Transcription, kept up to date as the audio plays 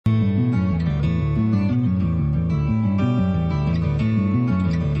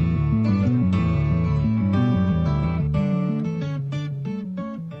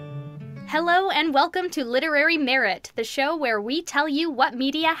and welcome to Literary Merit, the show where we tell you what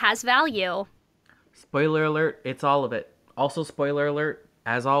media has value. Spoiler alert, it's all of it. Also, spoiler alert,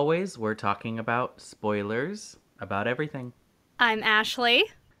 as always, we're talking about spoilers about everything. I'm Ashley.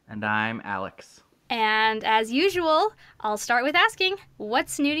 And I'm Alex. And as usual, I'll start with asking,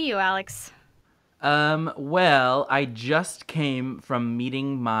 what's new to you, Alex? Well, I just came from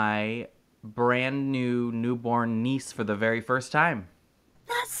meeting my brand new newborn niece for the very first time.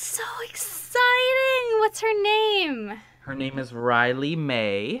 That's so exciting! What's her name? Her name is Riley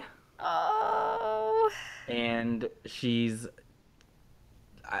May. Oh. And she's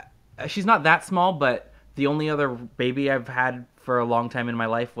not that small, but the only other baby I've had for a long time in my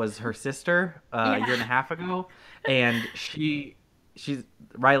life was her sister a year and a half ago, and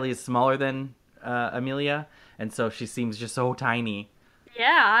Riley is smaller than Amelia, and so she seems just so tiny.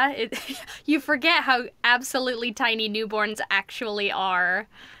 Yeah, you forget how absolutely tiny newborns actually are.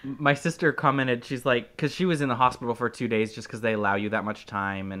 My sister commented, she's like, because she was in the hospital for 2 days just because they allow you that much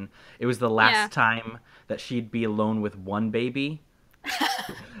time, and it was the last time that she'd be alone with one baby.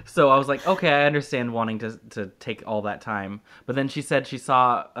 So I was like, okay, I understand wanting to take all that time. But then she said she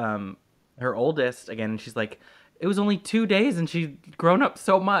saw her oldest again, and she's like, it was only 2 days and she'd grown up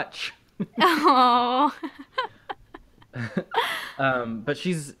so much. Oh. But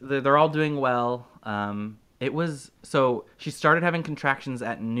they're all doing well. So she started having contractions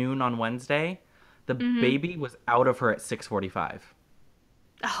at noon on Wednesday. The baby was out of her at 6:45.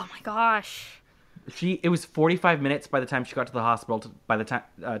 Oh my gosh. It was 45 minutes by the time she got to the hospital to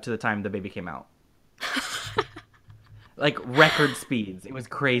the time the baby came out. Like record speeds. It was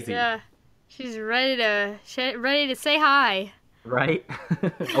crazy. Yeah. She's ready to say hi. Right?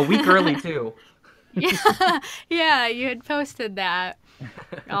 A week early too. Yeah, you had posted that.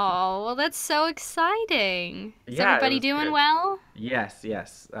 Oh, well, that's so exciting. Is Yeah, everybody doing good. well? Yes.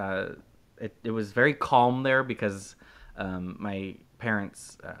 It was very calm there because my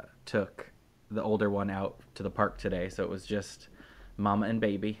parents took the older one out to the park today, so it was just mama and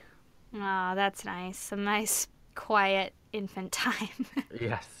baby. Oh, that's nice. Some nice, quiet infant time.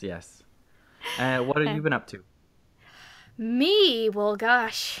 Yes. What have you been up to? Me? Well,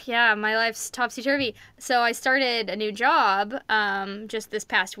 gosh, yeah, my life's topsy-turvy. So I started a new job just this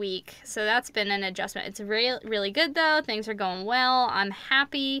past week, so that's been an adjustment. It's really good, though. Things are going well. I'm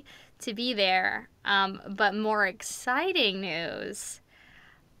happy to be there. But more exciting news.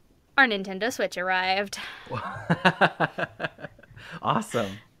 Our Nintendo Switch arrived.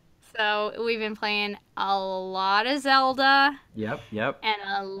 Awesome. So we've been playing a lot of Zelda. Yep. And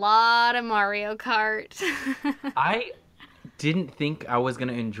a lot of Mario Kart. I didn't think I was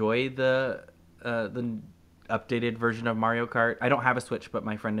gonna enjoy the updated version of Mario Kart. I don't have a Switch, but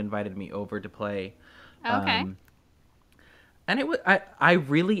my friend invited me over to play. Okay. And I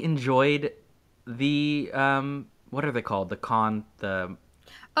really enjoyed the what are they called?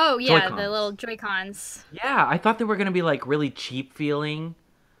 Oh, yeah, Joy-Cons. the little Joy-Cons. Yeah, I thought they were gonna be like really cheap feeling.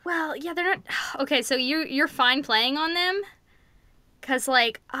 Well, yeah, they're not... Okay, so you're fine playing on them? Because,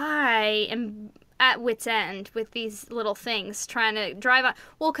 like, I am at wit's end with these little things trying to drive on...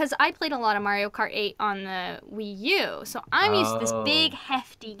 Well, because I played a lot of Mario Kart 8 on the Wii U, so I'm used to this big,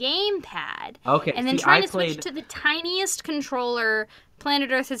 hefty gamepad. Okay, And then see, trying to switch to the tiniest controller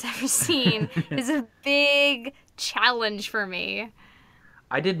planet Earth has ever seen is a big challenge for me.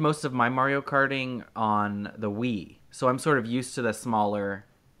 I did most of my Mario Karting on the Wii, so I'm sort of used to the smaller...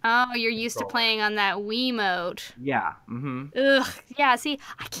 Oh, you're used to playing on that Wiimote. Yeah. Ugh. Yeah, see,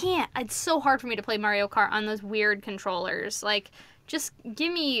 I can't. It's so hard for me to play Mario Kart on those weird controllers. Like, just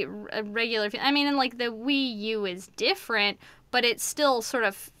give me a regular... I mean, and like, the Wii U is different, but it still sort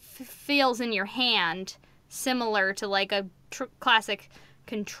of feels in your hand similar to, like, a classic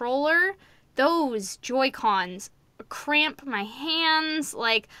controller. Those Joy-Cons cramp my hands.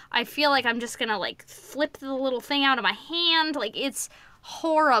 Like, I feel like I'm just gonna, like, flip the little thing out of my hand. Like, it's...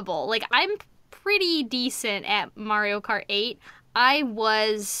 horrible. Like, I'm pretty decent at Mario Kart 8. I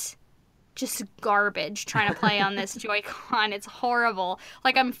was just garbage trying to play on this Joy-Con. It's horrible.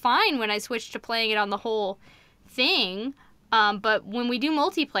 Like, I'm fine when I switch to playing it on the whole thing, but when we do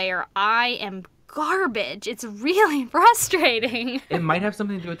multiplayer, I am garbage. It's really frustrating. It might have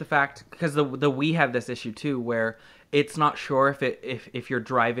something to do with the fact, because the Wii had this issue too, where it's not sure if you're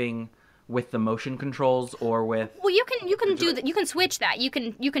driving with the motion controls or with... Well, you can do that. You can switch that. You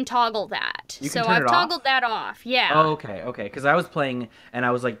can toggle that. You can so turn I've it off? toggled that off. Yeah. Oh, okay. Because I was playing and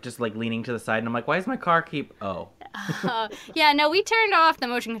I was like just like leaning to the side and I'm like, why does my car keep... Oh. Yeah, no, we turned off the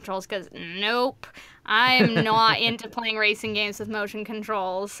motion controls because nope, I'm not into playing racing games with motion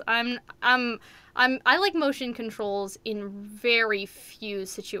controls. I like motion controls in very few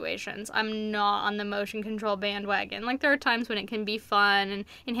situations. I'm not on the motion control bandwagon. Like there are times when it can be fun and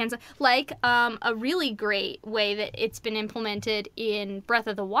enhance. Like a really great way that it's been implemented in Breath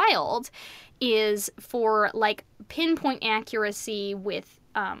of the Wild is for like pinpoint accuracy with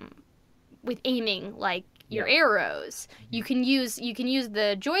aiming like your arrows. You can use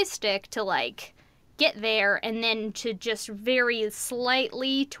the joystick to like get there, and then to just very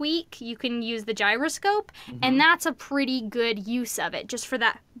slightly tweak, you can use the gyroscope, and that's a pretty good use of it just for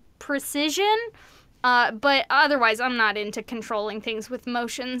that precision. But otherwise, I'm not into controlling things with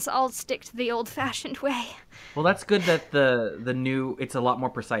motions. I'll stick to the old-fashioned way. Well, that's good that the new it's a lot more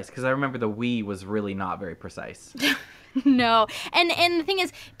precise because I remember the Wii was really not very precise. No, and the thing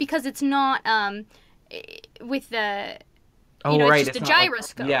is because it's not with the Right. it's just a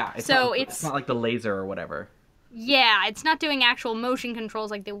gyroscope. It's so it's not like the laser or whatever. Yeah, it's not doing actual motion controls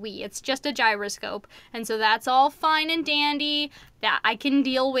like the Wii. It's just a gyroscope. And so that's all fine and dandy. That I can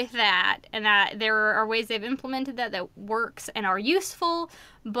deal with that. And that there are ways they've implemented that works and are useful,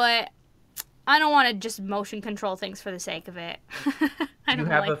 but I don't want to just motion control things for the sake of it. Do you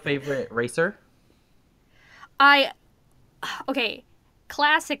have a favorite racer? Okay,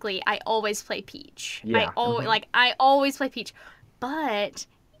 classically, I always play Peach. Yeah. I always play Peach. But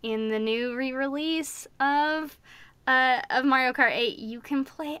in the new re-release of Mario Kart 8, you can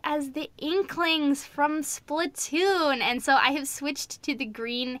play as the Inklings from Splatoon, and so I have switched to the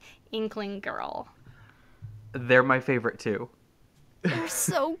green Inkling girl. They're my favorite too. They're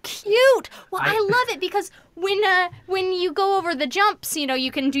so cute. Well, I love it because when you go over the jumps,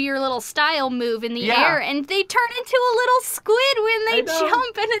 you can do your little style move in the air, and they turn into a little squid when they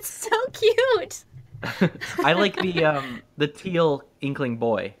jump, and it's so cute. I like the teal Inkling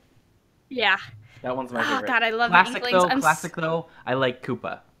boy. Yeah. That one's my favorite. Oh god, I love classic the Inklings. Classic though, I like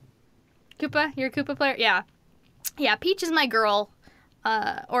Koopa. Koopa? You're a Koopa player? Yeah. Yeah, Peach is my girl.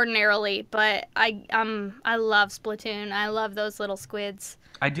 Ordinarily, but I love Splatoon. I love those little squids.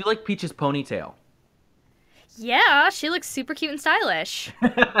 I do like Peach's ponytail. Yeah, she looks super cute and stylish.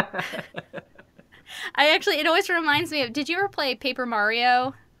 It always reminds me of, did you ever play Paper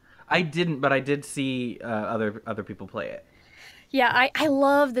Mario? I didn't, but I did see other people play it. Yeah, I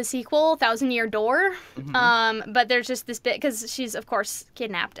love the sequel, Thousand Year Door. But there's just this bit, because she's, of course,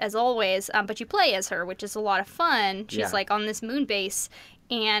 kidnapped, as always, but you play as her, which is a lot of fun. She's, like, on this moon base,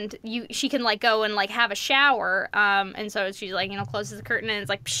 and she can, like, go and, like, have a shower, and so she, like, closes the curtain, and it's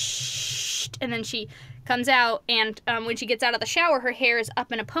like, pshh, and then she comes out, and when she gets out of the shower, her hair is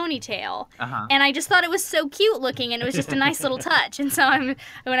up in a ponytail. And I just thought it was so cute looking, and it was just a nice little touch. And so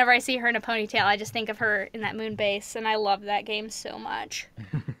whenever I see her in a ponytail, I just think of her in that moon base, and I love that game so much.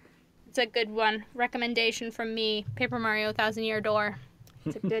 It's a good one. Recommendation from me, Paper Mario Thousand Year Door.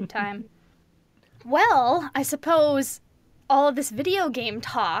 It's a good time. Well, I suppose all of this video game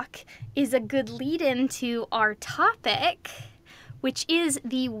talk is a good lead-in to our topic, which is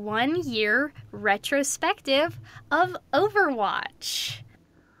the 1-year retrospective of Overwatch.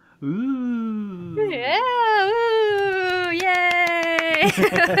 Ooh. Yeah, ooh, yay!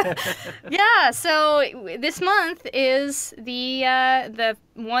 Yeah, so this month is the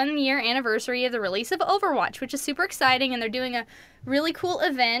 1-year anniversary of the release of Overwatch, which is super exciting, and they're doing a really cool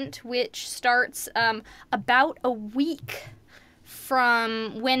event which starts about a week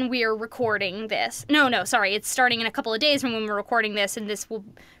from when we're recording this. No, sorry. It's starting in a couple of days from when we're recording this, and this will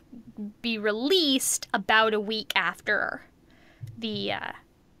be released about a week after the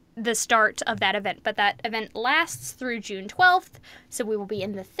start of that event. But that event lasts through June 12th, so we will be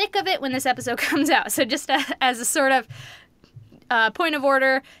in the thick of it when this episode comes out. So just as a sort of point of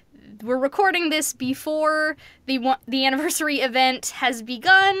order, we're recording this before the anniversary event has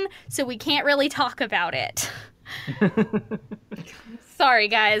begun, so we can't really talk about it. Sorry,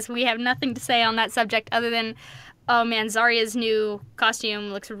 guys. We have nothing to say on that subject other than, oh man, Zarya's new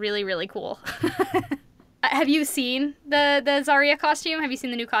costume looks really, really cool. Have you seen the Zarya costume? Have you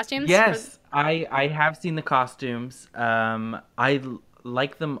seen the new costumes? Yes, I have seen the costumes. I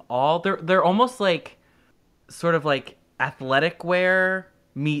like them all. They're almost like sort of like athletic wear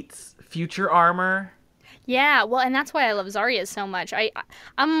meets future armor. Yeah, well, and that's why I love Zarya so much.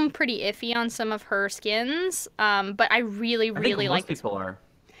 I'm pretty iffy on some of her skins, but I really like most people are.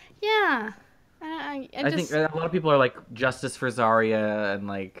 Yeah. I think a lot of people are like justice for Zarya, and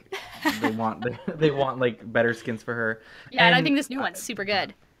like they want like better skins for her. Yeah, and I think this new one's super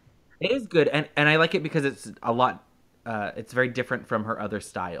good. It is good, and I like it because it's a lot. It's very different from her other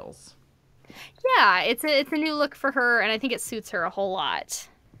styles. Yeah, it's a new look for her, and I think it suits her a whole lot.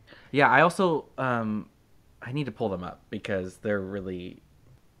 Yeah, I also I need to pull them up because they're really.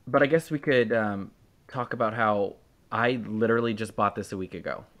 But I guess we could talk about how I literally just bought this a week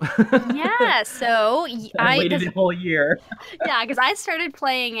ago. Yeah, so I I waited because a whole year. yeah, because I started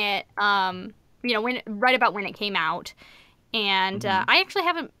playing it, when right about when it came out, and Mhm. I actually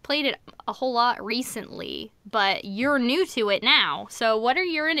haven't played it a whole lot recently. But you're new to it now, so what are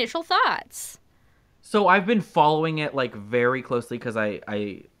your initial thoughts? So I've been following it like very closely because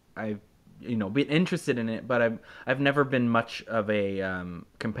I've been interested in it, but I've never been much of a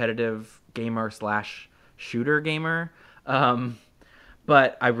competitive gamer slash shooter gamer. Um,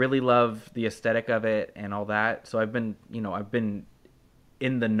 but I really love the aesthetic of it and all that. So I've been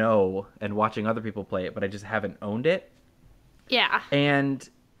in the know and watching other people play it, but I just haven't owned it. Yeah, And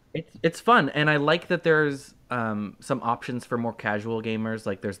it's fun, and I like that there's some options for more casual gamers.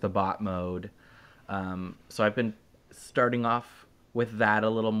 Like there's the bot mode, so I've been starting off with that a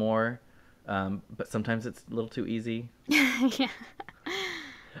little more, but sometimes it's a little too easy, yeah.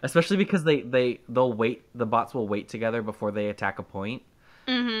 especially because they'll wait. The bots will wait together before they attack a point,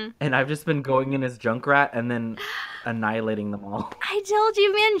 Mm-hmm. and I've just been going in as Junkrat and then annihilating them all. I told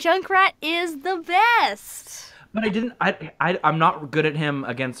you, man, Junkrat is the best. But I didn't. I'm not good at him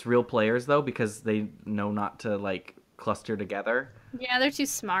against real players though because they know not to like cluster together. Yeah, they're too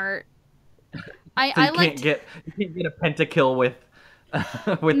smart. So I liked you can't get a pentakill with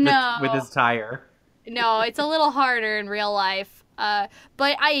with no. his tire. No, it's a little harder in real life. But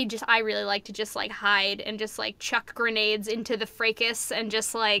I really like to just like hide and just like chuck grenades into the fracas and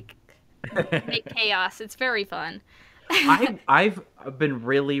just like make chaos. It's very fun. I've been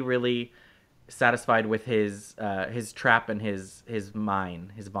really satisfied with his trap and his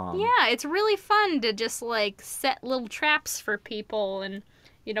mine, his bomb. Yeah, it's really fun to just like set little traps for people and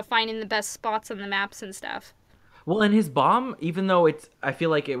finding the best spots on the maps and stuff. Well, and his bomb, even though I feel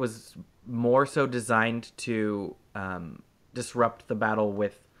like it was more so designed to disrupt the battle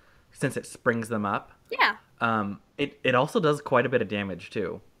with, since it springs them up. Yeah. It also does quite a bit of damage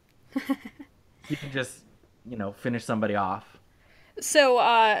too. You can just finish somebody off. So,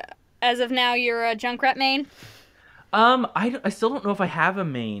 as of now, you're a Junkrat main? I still don't know if I have a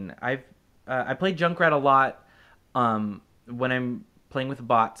main. I played Junkrat a lot when I'm playing with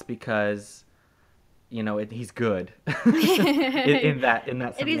bots because he's good in that It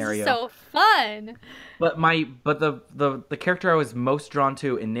is scenario. so fun. But the character I was most drawn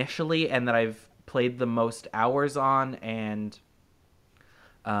to initially and that I've played the most hours on and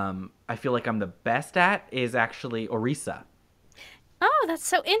I feel like I'm the best at is actually Orisa. Oh, that's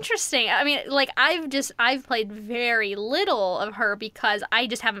so interesting. I mean, like I've played very little of her because I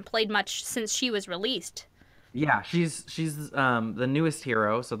just haven't played much since she was released. Yeah, she's the newest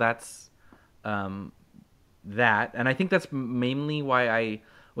hero, so that's um, that, and I think that's mainly why I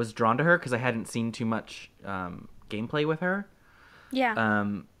was drawn to her because I hadn't seen too much gameplay with her. Yeah.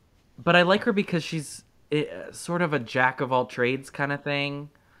 Um, but I like her because she's sort of a jack of all trades kind of thing.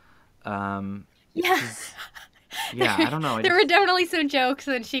 Yeah. She's yeah, I don't know. There were definitely some jokes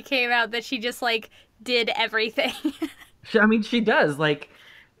when she came out that she just like did everything. I mean, she does like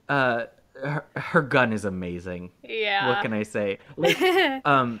her gun is amazing. What Yeah. can I say? Like,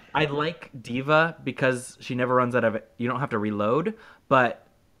 I like Diva because she never runs out of it. You don't have to reload, but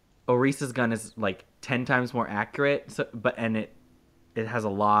Orisa's gun is like 10 times more accurate. So, and it has a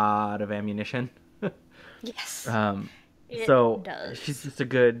lot of ammunition. Yes. Um, It so she's does. just a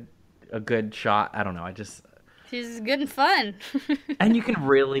good shot. I don't know. I just She's good and fun. and you can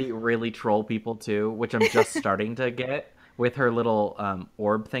really troll people too, which I'm just starting to get with her little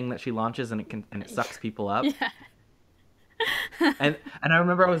orb thing that she launches, and it sucks people up. Yeah. And I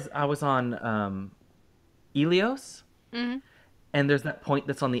remember I was on Elios, Hmm. and there's that point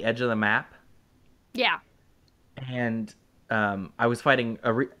that's on the edge of the map, Yeah. and I was fighting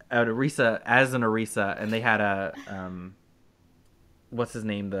Orisa as an Orisa, and they had a what's his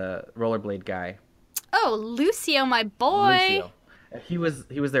name, the rollerblade guy, Oh, Lucio, my boy. Lucio. He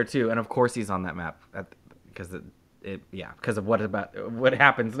was there too, and of course he's on that map because because of what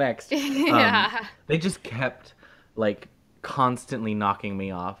happens next. Yeah. They just kept like constantly knocking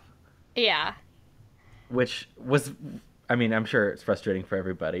me off, Yeah. which was, I mean, I'm sure it's frustrating for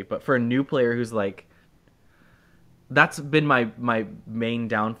everybody, but for a new player who's like, that's been my main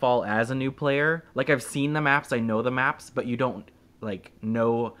downfall as a new player. Like I've seen the maps, I know the maps, but you don't like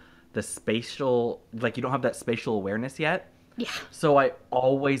know the spatial, like you don't have that spatial awareness yet. Yeah. So I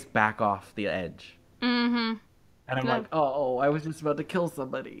always back off the edge. Mm-hmm. And I'm like, oh, I was just about to kill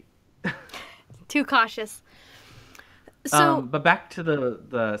somebody. Too cautious. So But back to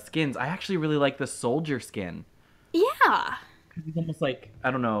the skins. I actually really like the soldier skin. yeah, He's almost like,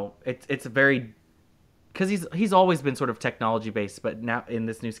 I don't know. It's a very, because he's always been sort of technology based, but now in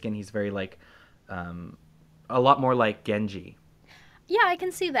this new skin he's very like, um, a lot more like Genji. yeah, I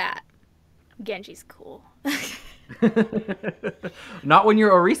can see that. Genji's cool. Not when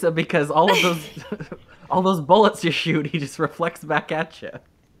you're Orisa, because all of those all those bullets you shoot, he just reflects back at you.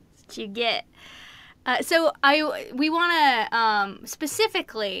 What you get. So we want to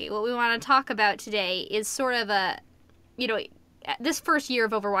specifically what we want to talk about today is sort of a, you know, this first year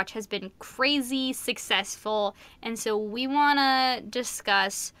of Overwatch has been crazy successful, and so we want to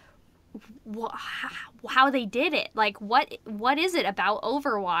discuss how they did it. Like, what is it about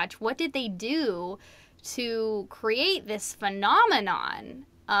Overwatch? What did they do to create this phenomenon?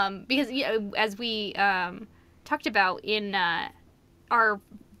 Because as we talked about in our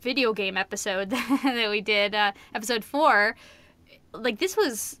video game episode that we did, episode 4, like, this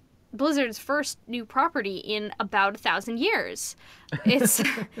was Blizzard's first new property in about 1,000 years. It's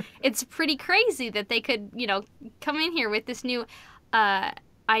it's pretty crazy that they could, come in here with this new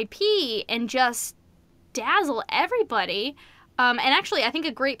IP and just dazzle everybody. And actually, I think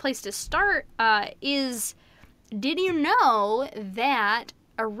a great place to start is, did you know that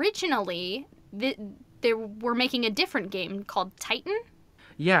originally they were making a different game called Titan?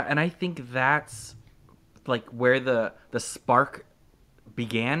 Yeah, and I think that's like where the spark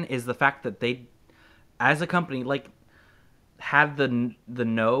began, is the fact that they, as a company, like had the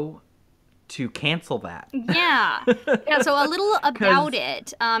no to cancel that. Yeah. Yeah, so a little about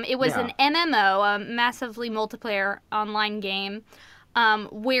it. It was yeah. an MMO, a massively multiplayer online game,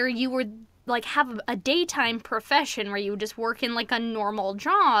 where you would like have a daytime profession where you would just work in like a normal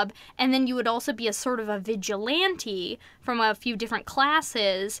job, and then you would also be a sort of a vigilante from a few different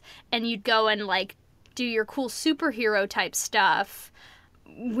classes, and you'd go and like do your cool superhero type stuff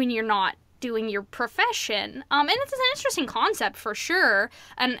when you're not doing your profession. And it's an interesting concept for sure.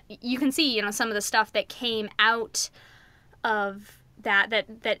 And you can see, some of the stuff that came out of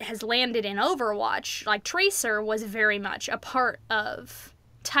that has landed in Overwatch. Like Tracer was very much a part of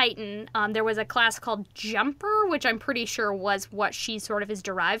Titan. There was a class called Jumper, which I'm pretty sure was what she sort of is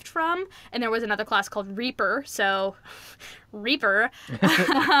derived from. And there was another class called Reaper. So, Reaper.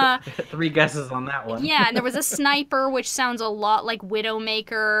 3 guesses on that one. Yeah, and there was a Sniper, which sounds a lot like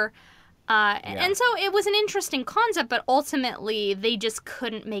Widowmaker. And so it was an interesting concept, but ultimately they just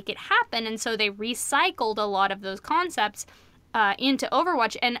couldn't make it happen. And so they recycled a lot of those concepts into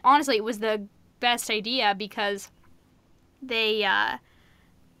Overwatch. And honestly, it was the best idea because they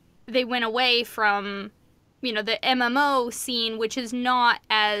went away from, the MMO scene, which is not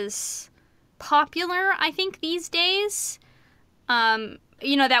as popular, I think, these days. That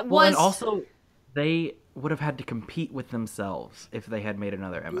was... and also, they would have had to compete with themselves if they had made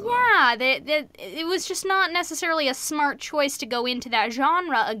another MMO. Yeah, it was just not necessarily a smart choice to go into that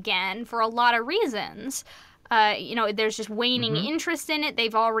genre again for a lot of reasons. There's just waning interest in it.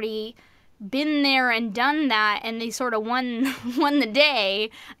 They've already been there and done that, and they sort of won the day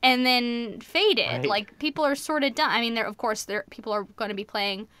and then faded. Right. Like, people are sort of done. I mean, people are going to be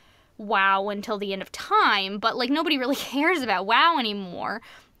playing WoW until the end of time, but like nobody really cares about WoW anymore.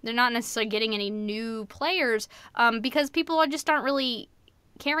 They're not necessarily getting any new players because people aren't really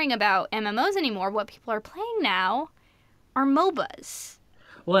caring about MMOs anymore. What people are playing now are MOBAs.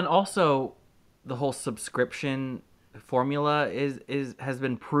 Well, and also the whole subscription formula has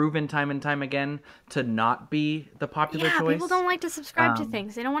been proven time and time again to not be the popular choice. Yeah, people don't like to subscribe to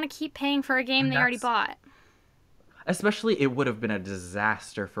things. They don't want to keep paying for a game they already bought. Especially, it would have been a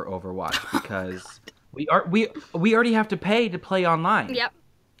disaster for Overwatch because we already have to pay to play online. Yep.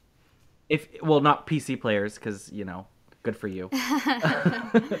 Not PC players, because good for you.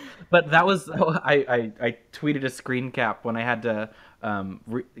 But that was I tweeted a screen cap when I had to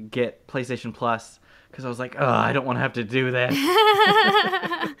get PlayStation Plus, because I was like, oh, I don't want to have to do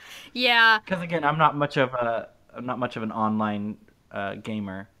that. Yeah. Because again, I'm not much of an online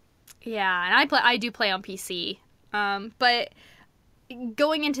gamer. Yeah, and I do play on PC. But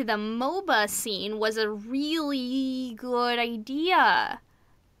going into the MOBA scene was a really good idea.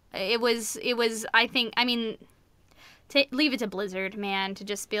 It was, I think, I mean, leave it to Blizzard, man, to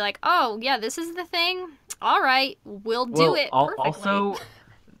just be like, oh, yeah, this is the thing. All right, we'll do it perfectly. Also,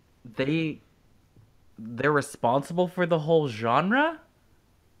 they're responsible for the whole genre,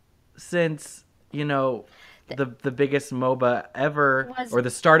 since, the biggest MOBA ever, or the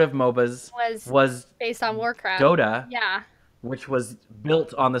start of MOBAs, was based on Warcraft. Dota. Yeah. Which was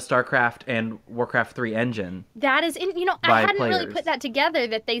built on the StarCraft and Warcraft 3 engine. That is, I hadn't really put that together,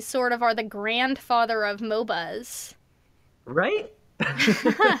 that they sort of are the grandfather of MOBAs. Right?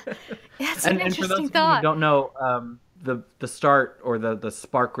 That's an And for those interesting of you who thought. don't know, the start or the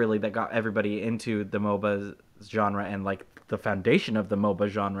spark really that got everybody into the MOBA genre and like the foundation of the MOBA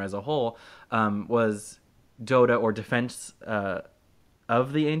genre as a whole was Dota or Defense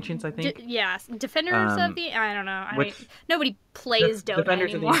of the Ancients, I think. Yeah, Defenders of Um, the. I don't know. which Nobody plays Dota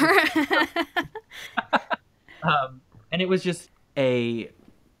Defenders of the anymore. Ancients, and it was just a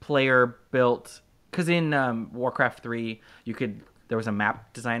player built because in Warcraft 3 you could there was a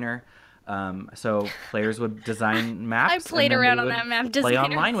map designer, so players would design I maps and played then they around on would that map play designer.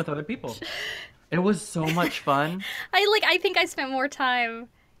 online with other people. It was so much fun. I think I spent more time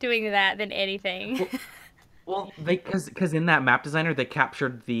doing that than anything. Well, well, they because in that map designer they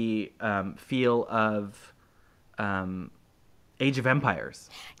captured the feel of um, Age of Empires.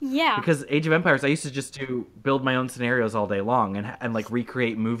 Yeah. Because Age of Empires, I used to just do build my own scenarios all day long and like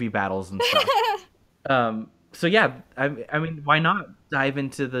recreate movie battles and stuff. So yeah, I mean, why not dive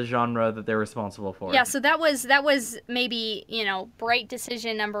into the genre that they're responsible for? Yeah, so that was maybe, bright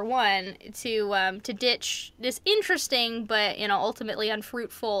decision number one to ditch this interesting but, ultimately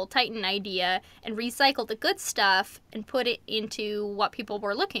unfruitful Titan idea and recycle the good stuff and put it into what people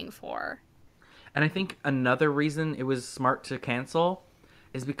were looking for. And I think another reason it was smart to cancel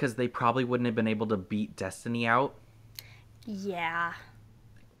is because they probably wouldn't have been able to beat Destiny out Yeah.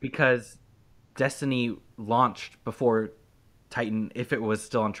 because Destiny launched before Titan, if it was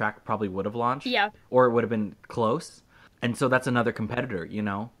still on track, probably would have launched, Yeah. or it would have been close. And so that's another competitor, you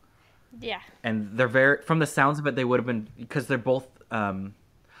know. Yeah. And they're very, from the sounds of it, they would have been because they're both.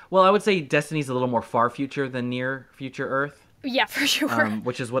 Well, I would say Destiny's a little more far future than near future Earth, Yeah, for sure.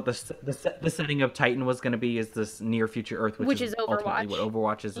 which is what the setting of Titan was going to be is this near future Earth, which Which is is ultimately what Overwatch.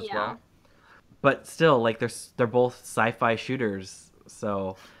 Overwatch is as Yeah. well. But still, like they're both sci-fi shooters,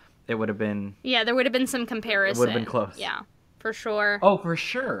 so it would have been Yeah, there would have been some it would have been comparison. close. Yeah, for sure. Oh, for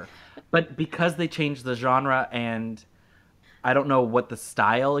sure. But because they changed the genre and I don't know what the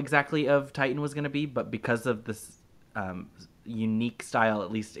style exactly of Titan was going to be, but because of this unique style,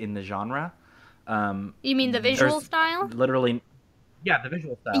 at least in the genre, You mean the visual there's style? literally, yeah, the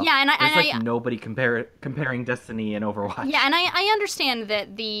visual style. Yeah, and There's like I nobody comparing Destiny and yeah, Overwatch. and I understand that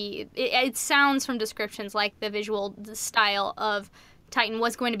it sounds from descriptions like the visual style of Titan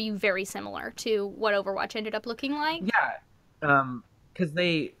was going to be very similar to what Overwatch ended up looking like. Yeah, because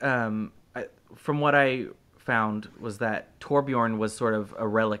from what I found was that Torbjorn was sort of a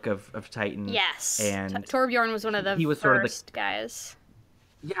relic of Titan, Yes, and Torbjorn was one of the he was sort of the first guys.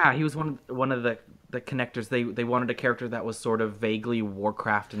 yeah, he was one of the connectors. They wanted a character that was sort of vaguely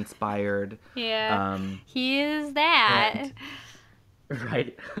Warcraft inspired. Yeah, Um, he is that. and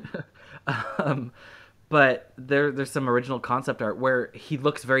right. um, but there's some original concept art where he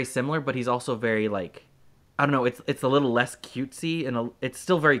looks very similar, but he's also very like I don't know. It's a little less cutesy it's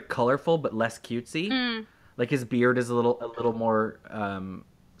still very colorful, but less cutesy. Mm. Like his beard is a little more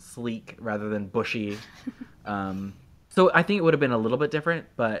sleek rather than bushy. So I think it would have been a little bit different,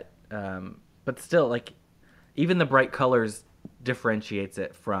 but still, like even the bright colors differentiates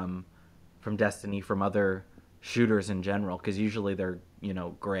it from Destiny from other shooters in general because usually they're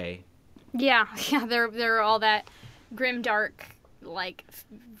gray. Yeah, yeah, they're all that grim dark, like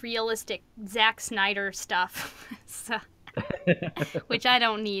realistic Zack Snyder stuff, so, which I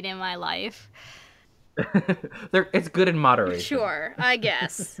don't need in my life. It's good in moderation. Sure, I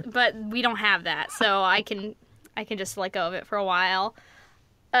guess, but we don't have that, so I can just let go of it for a while.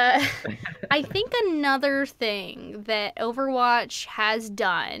 Uh, I think another thing that Overwatch has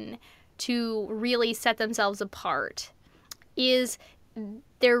done to really set themselves apart is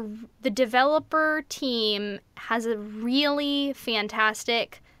their the developer team has a really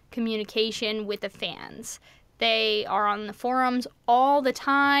fantastic communication with the fans. They are on the forums all the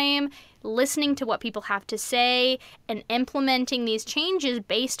time, listening to what people have to say and implementing these changes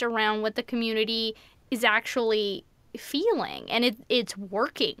based around what the community is actually feeling, and it's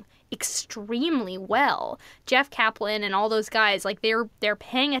working extremely well. Jeff Kaplan and all those guys, like they're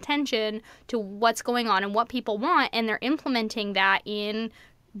paying attention to what's going on and what people want, and they're implementing that in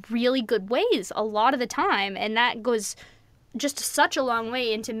really good ways a lot of the time, and that goes just such a long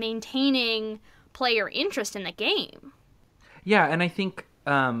way into maintaining player interest in the game. Yeah, and I think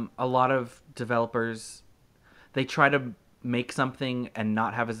a lot of developers they try to make something and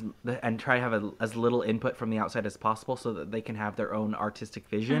not have and try to have as little input from the outside as possible so that they can have their own artistic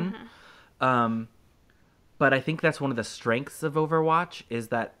vision. Um, but I think that's one of the strengths of Overwatch is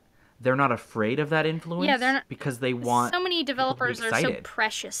that they're not afraid of that influence Yeah, they're not, because they want so many people to be developers are so excited.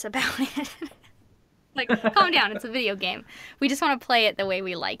 precious about it. Like, calm down, it's a video game. We just want to play it the way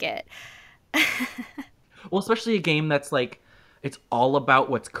we like it. Well, especially a game that's like it's all about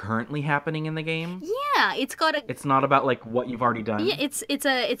what's currently happening in the game. Yeah, it's got a It's not about like what you've already yeah, done.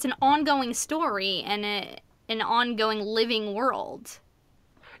 it's an ongoing story and an ongoing living world.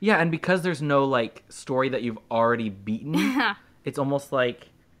 Yeah, and because there's no like story that you've already beaten, it's almost like,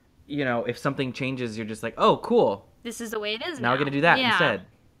 if something changes, you're just like, "Oh, cool. This is the way it is Now we're now. going to do that Yeah. instead."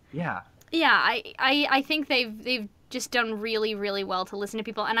 Yeah. Yeah, I think they've just done really, really well to listen to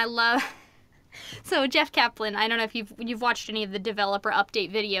people, and I love. So Jeff Kaplan, I don't know if you've watched any of the developer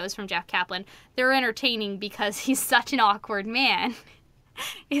update videos from Jeff Kaplan. They're entertaining because he's such an awkward man.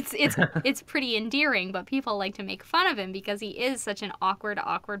 It's pretty endearing, but people like to make fun of him because he is such an awkward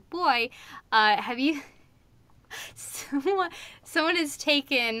boy. Have you? Someone has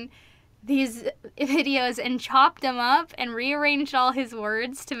taken these videos and chopped them up and rearranged all his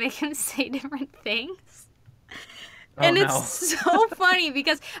words to make him say different things. Oh And it's no. so funny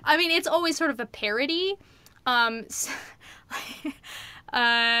because I mean it's always sort of a parody. So,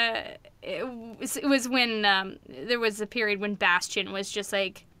 uh, it was when there was a period when Bastion was just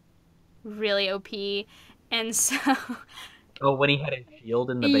like really OP, and so Oh, when he had a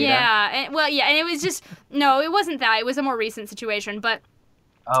shield in the beta? yeah, and, well yeah, and it was just no, it wasn't that. It was a more recent situation, but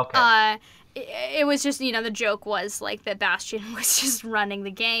Okay. uh it was just the joke was like that Bastion was just running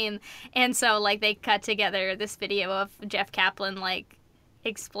the game, and so like they cut together this video of Jeff Kaplan like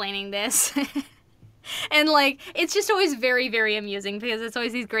explaining this. And like it's just always very, very amusing because it's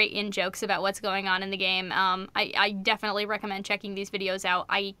always these great in jokes about what's going on in the game. I definitely recommend checking these videos out.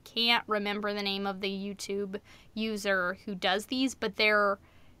 I can't remember the name of the YouTube user who does these, but they're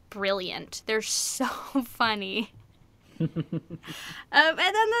brilliant. They're so funny. And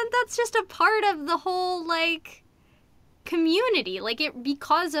then that's just a part of the whole like community, like it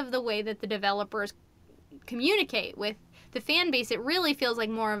because of the way that the developers communicate with the fan base. It really feels like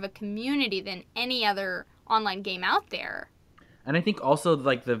more of a community than any other online game out there. And I think also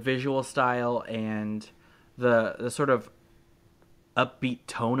like the visual style and the sort of upbeat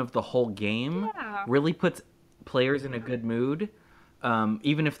tone of the whole game Yeah. really puts players in a good mood.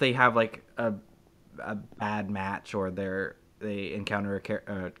 Even if they have like a bad match or they encounter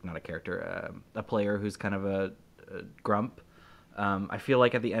not a character, a player who's kind of a grump. I feel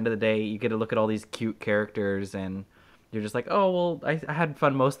like at the end of the day, you get to look at all these cute characters and you're just like, oh well, I had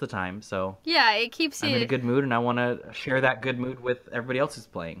fun most of the time, so Yeah, it keeps I'm in a you. good mood and I want to share that good mood with everybody else who's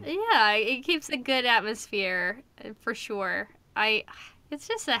playing. Yeah, it keeps a good atmosphere for sure. It's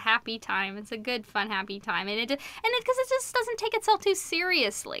just a happy time. It's a good, fun, happy time, and it because it just doesn't take itself too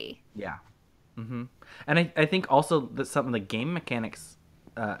seriously. Yeah. And I think also that some of the game mechanics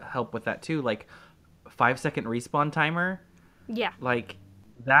help with that too, like 5 second respawn timer. Yeah. Like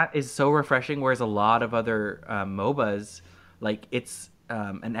that is so refreshing. Whereas a lot of other MOBAs, like it's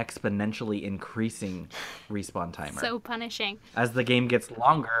an exponentially increasing respawn timer. So punishing. As the game gets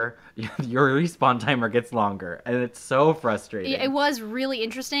longer, your respawn timer gets longer, and it's so frustrating. It was really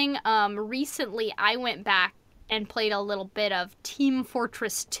interesting. Recently, I went back and played a little bit of Team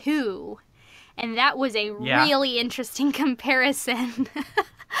Fortress 2, and that was a Yeah. really interesting comparison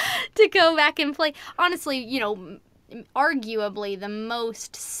to go back and play. Honestly, arguably the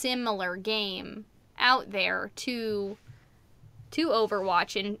most similar game out there to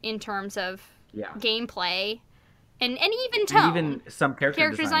Overwatch in terms of Yeah. gameplay and even tone. Even some character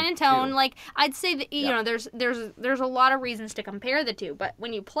Design and too. tone. Like I'd say that Yeah. there's a lot of reasons to compare the two, but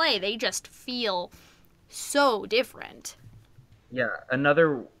when you play, they just feel so different. Yeah,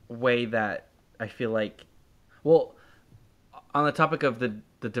 another way that I feel like, well, on the topic of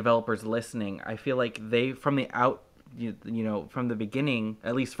the developers listening, I feel like they from the from the beginning,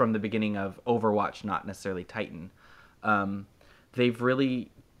 at least from the beginning of Overwatch, not necessarily Titan, they've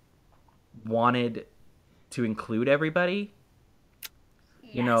really wanted to include everybody.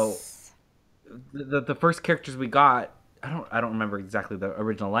 You know, Yes. the first characters we got, I don't remember exactly the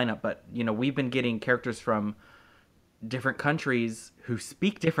original lineup, but we've been getting characters from different countries who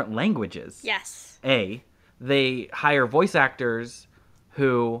speak different languages. Yes. They hire voice actors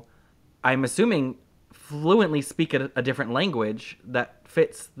who I'm assuming fluently speak a different language that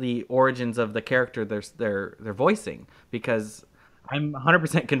fits the origins of the character they're voicing, because I'm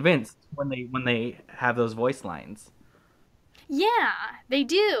 100% convinced when they have those voice lines. Yeah, they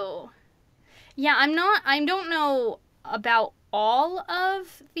do. Yeah, I don't know about all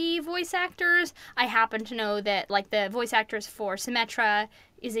of the voice actors. I happen to know that like the voice actors for Symmetra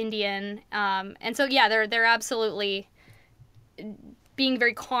is Indian. And so yeah, they're absolutely being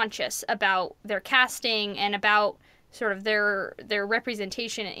very conscious about their casting and about sort of their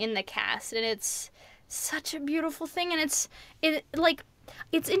representation in the cast, and it's such a beautiful thing. And it like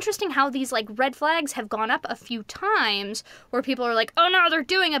it's interesting how these like red flags have gone up a few times where people are like, oh no, they're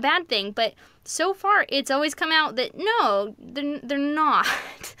doing a bad thing. But so far, it's always come out that no, they're not.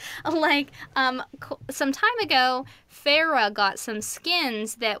 Like, some time ago, Farah got some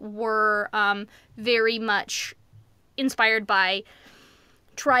skins that were very much inspired by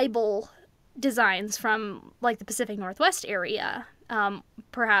tribal designs from like the Pacific Northwest area.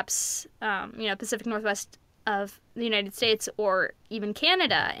 Perhaps, Pacific Northwest of the United States or even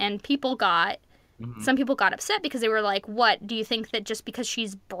Canada, and some people got upset because they were like, what, do you think that just because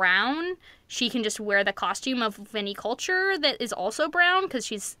she's brown, she can just wear the costume of any culture that is also brown? Because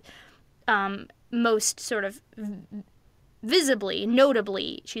she's most sort of visibly,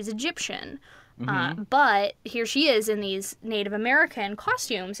 notably, she's Egyptian. But here she is in these Native American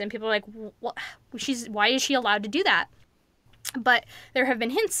costumes, and people are like, why is she allowed to do that? But there have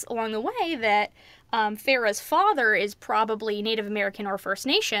been hints along the way that Farah's father is probably Native American or First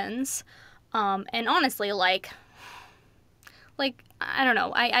Nations. And honestly, like I don't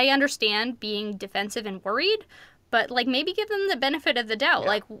know. I understand being defensive and worried, but like maybe give them the benefit of the doubt. Yeah.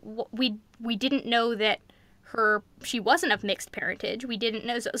 Like we didn't know that she wasn't of mixed parentage. We didn't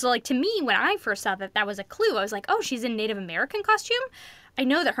know. So like to me, when I first saw that was a clue, I was like, oh, she's in Native American costume. I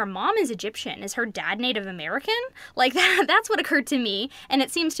know that her mom is Egyptian. Is her dad Native American? Like, that's what occurred to me. And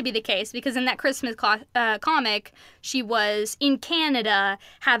it seems to be the case because in that Christmas comic, she was in Canada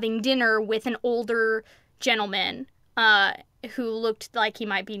having dinner with an older gentleman who looked like he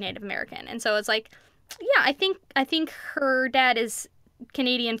might be Native American. And so it's like, yeah, I think her dad is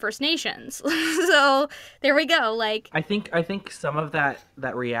Canadian First Nations. So there we go. Like, I think some of that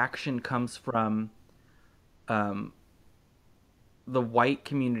reaction comes from the white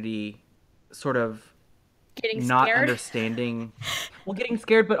community sort of getting not scared. Understanding, well, getting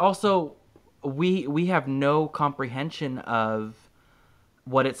scared, but also we have no comprehension of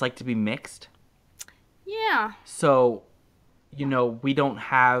what it's like to be mixed. Yeah. So, we don't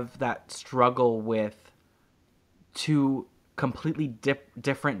have that struggle with two completely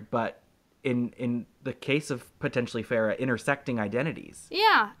different, but in the case of potentially Farah, intersecting identities.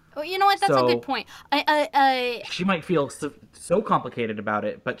 Yeah. Well, you know what? That's a good point. She might feel so complicated about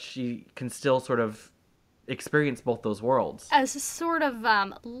it, but she can still sort of experience both those worlds. As a sort of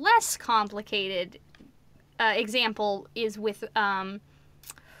less complicated example is with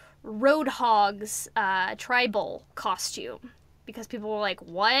Roadhog's tribal costume. Because people were like,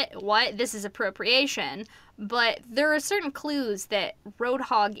 what? This is appropriation. But there are certain clues that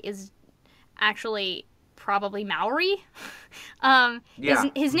Roadhog is actually probably Maori.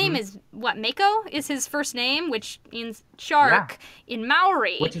 His name is Mako is his first name, which means shark in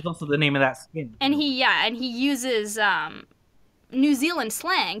Maori, which is also the name of that skin. And he uses New Zealand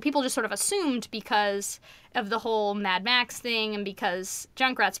slang. People just sort of assumed because of the whole Mad Max thing and because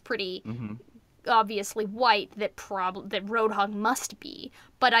Junkrat's pretty obviously white that Roadhog must be.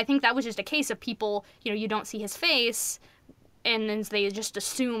 But I think that was just a case of people, you don't see his face and then they just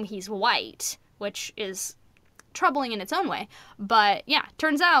assume he's white, which is troubling in its own way. But yeah,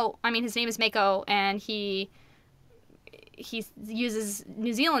 turns out, his name is Mako, and he uses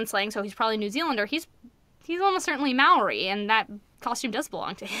New Zealand slang, so he's probably New Zealander. He's almost certainly Maori, and that costume does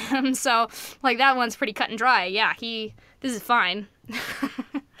belong to him. So, like, that one's pretty cut and dry. Yeah, this is fine.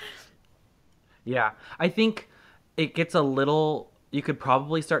 Yeah, I think it gets a little. You could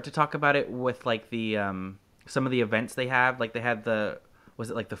probably start to talk about it with like the some of the events they have. Like they had was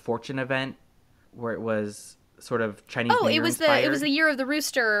it like the Fortune event where it was sort of Chinese New Year inspired? It was the Year of the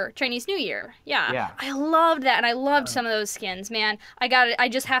Rooster Chinese New Year. Yeah. I loved that, and I loved some of those skins, man. I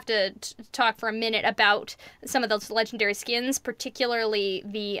just have to talk for a minute about some of those legendary skins, particularly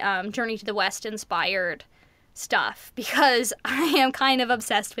the Journey to the West inspired stuff, because I am kind of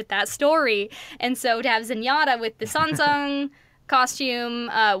obsessed with that story. And so to have Zenyatta with the Sansang costume,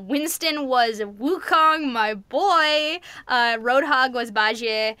 Winston was Wukong, my boy, Roadhog was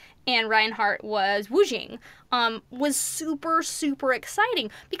Bajie, and Reinhardt was Wujing, was super, super exciting,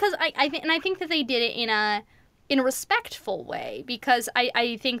 because I think that they did it in a respectful way, because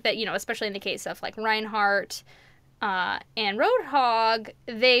I think that, especially in the case of like Reinhardt and Roadhog,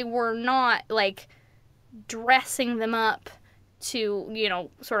 they were not like dressing them up to,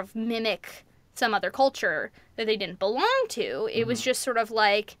 sort of mimic some other culture that they didn't belong to. It was just sort of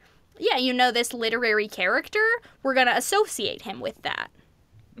like, yeah, this literary character, we're going to associate him with that.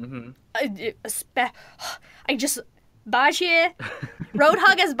 Bajie,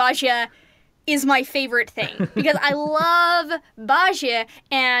 Roadhog as Bajie is my favorite thing, because I love Bajie,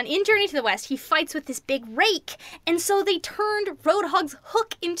 and in Journey to the West, he fights with this big rake, and so they turned Roadhog's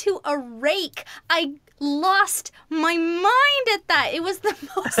hook into a rake. I lost my mind at that. It was the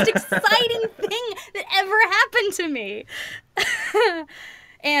most exciting thing that ever happened to me.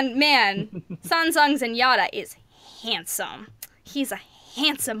 And man, Sansang Zenyatta is handsome. He's a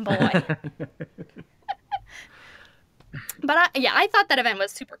handsome boy. But I thought that event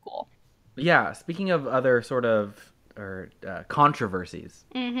was super cool. Yeah, speaking of other sort of controversies,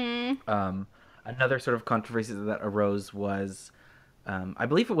 another sort of controversy that arose was, I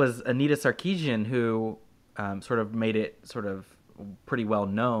believe it was Anita Sarkeesian who sort of made it sort of pretty well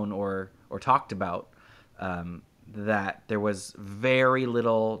known or talked about that there was very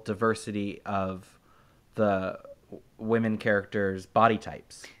little diversity of the women characters' body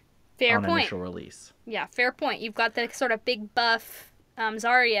types Fair on point. initial release. Yeah, fair point. You've got the sort of big buff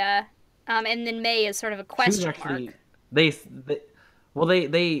Zarya, and then Mei is sort of a question Actually,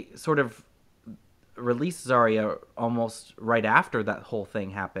 mark. they sort of released Zarya almost right after that whole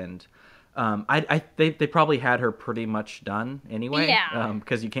thing happened. They probably had her pretty much done anyway. Yeah.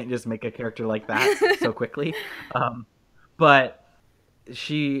 Because you can't just make a character like that so quickly. But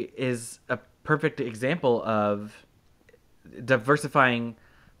she is a perfect example of diversifying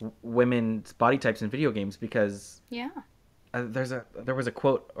women's body types in video games because Yeah. there was a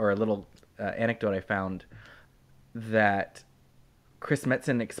quote or a little anecdote I found that Chris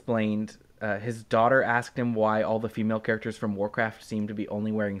Metzen explained. His daughter asked him why all the female characters from Warcraft seemed to be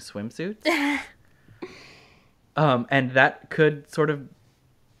only wearing swimsuits. And that could sort of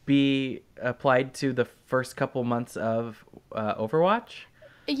be applied to the first couple months of Overwatch.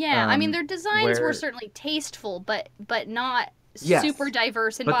 Yeah, I mean their designs were where- certainly tasteful, but not Yes. super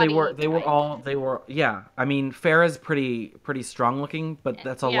diverse in But body they were type. all yeah. I mean, Farah's pretty strong looking, but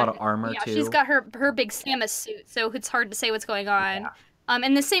that's a lot of armor yeah, too. she's got her big Samus suit, so it's hard to say what's going on. Yeah.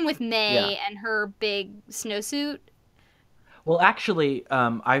 And the same with Mei Yeah. and her big snowsuit. Well, actually,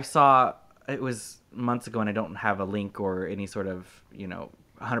 I saw it was months ago, and I don't have a link or any sort of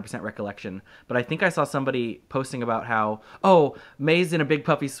 100% recollection. But I think I saw somebody posting about how May's in a big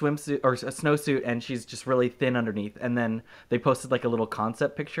puffy swimsuit or a snowsuit, and she's just really thin underneath. And then they posted like a little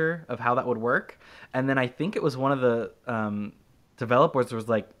concept picture of how that would work. And then I think it was one of the developers was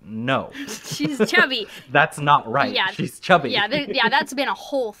like, "No, She's chubby. that's not right. Yeah, She's chubby." Yeah, that's been a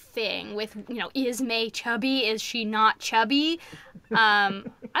whole thing with, is Mei chubby? Is she not chubby? I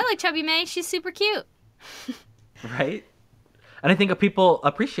like chubby Mei. She's super cute. Right? And I think people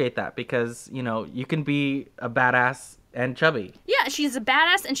appreciate that because, you can be a badass and chubby. Yeah, she's a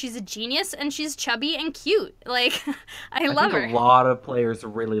badass and she's a genius and she's chubby and cute. Like, I love think her. a lot of players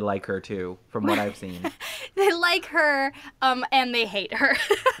really like her too, from what I've seen. They like her, and they hate her.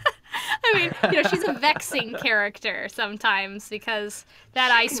 I mean, she's a vexing character sometimes because that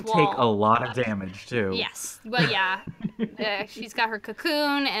ice wall. Take a lot of damage too. Yes. Well, yeah. She's got her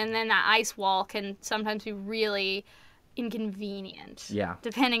cocoon, and then that ice wall can sometimes be really inconvenient. Yeah.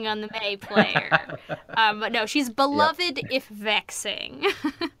 Depending on the Mei player. But no, she's beloved if vexing.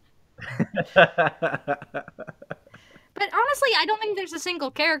 But honestly, I don't think there's a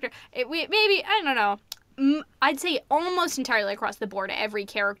single character. Maybe, I don't know. I'd say almost entirely across the board, every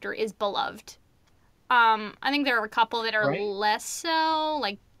character is beloved. I think there are a couple that are Right. less so,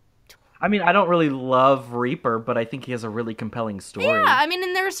 like. I mean, I don't really love Reaper, but I think he has a really compelling story. Yeah, I mean,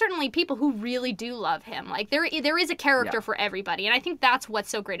 and there are certainly people who really do love him. Like, there is a character for everybody, and I think that's what's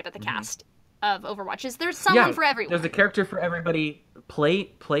so great about the cast of Overwatch is there's someone for everyone. There's a character for everybody,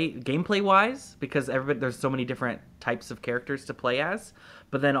 gameplay wise, because there's so many different types of characters to play as.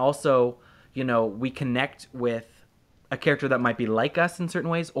 But then also, we connect with a character that might be like us in certain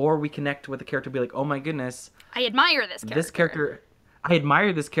ways, or we connect with a character be like, oh my goodness, I admire this character. this character. I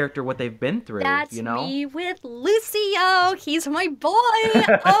admire this character, what they've been through. That's me with Lucio. He's my boy.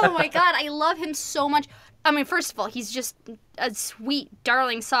 Oh my god, I love him so much. I mean, first of all, he's just a sweet,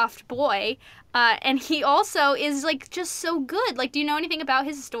 darling, soft boy. And he also is, like, just so good. Like, do you know anything about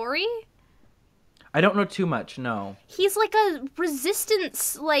his story? I don't know too much, no. He's like a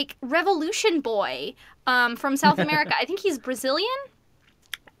resistance, like, revolution boy from South America. I think he's Brazilian.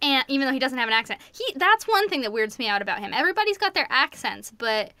 And even though he doesn't have an accent. That's one thing that weirds me out about him. Everybody's got their accents,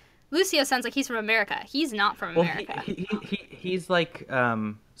 but Lucio sounds like he's from America. He's not from America. He's like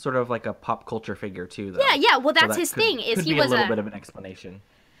sort of like a pop culture figure too, though. Yeah. Well, that's that his thing. Is could he be was a little bit of an explanation.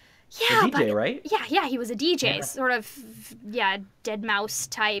 Yeah, a DJ, right? Yeah. He was a DJ, Yeah. sort of. Yeah, Dead Mouse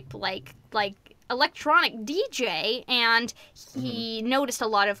type, like electronic DJ, and he noticed a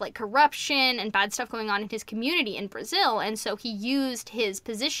lot of like corruption and bad stuff going on in his community in Brazil, and so he used his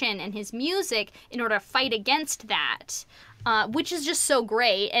position and his music in order to fight against that. Which is just so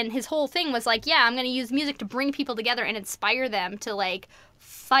great, and his whole thing was like, yeah, I'm going to use music to bring people together and inspire them to, like,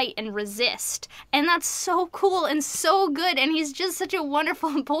 fight and resist. And that's so cool and so good. And he's just such a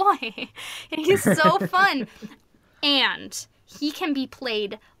wonderful boy. And he's so fun. And he can be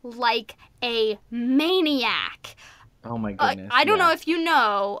played like a maniac. Oh my goodness. I don't know if you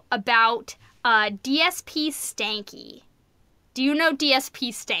know about DSP Stanky. Do you know DSP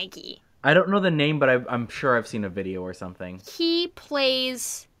Stanky? I don't know the name, but I'm sure I've seen a video or something. He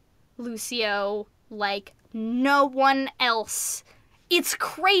plays Lucio like no one else. It's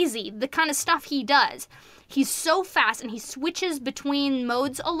crazy, the kind of stuff he does. He's so fast, and he switches between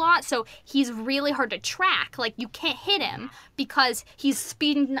modes a lot, so he's really hard to track. Like, you can't hit him because he's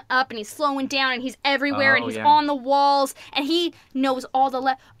speeding up, and he's slowing down, and he's everywhere, and he's on the walls, and he knows all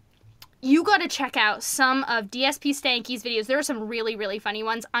the You gotta check out some of DSP Stanky's videos. There are some really, really funny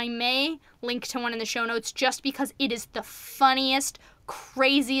ones. I may link to one in the show notes just because it is the funniest,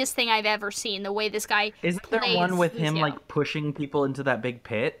 craziest thing I've ever seen. The way this guy Isn't there one with him, like, pushing people into that big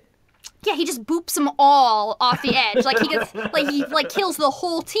pit? Yeah, he just boops them all off the edge. Like, he kills the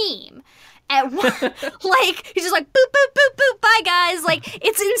whole team. At one, like, he's just like, boop, boop, boop, boop, bye, guys. Like,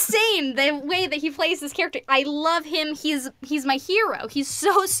 it's insane, the way that he plays this character. I love him. He's my hero. He's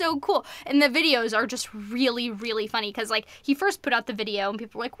so, so cool. And the videos are just really, really funny. Because, like, he first put out the video, and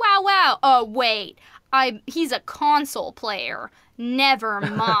people were like, wow, wow. Oh, wait. He's a console player. Never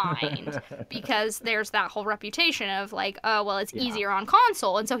mind. Because there's that whole reputation of, like, oh, well, it's easier on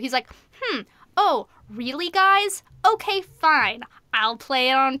console. And so he's like, oh, really, guys? Okay, fine. I'll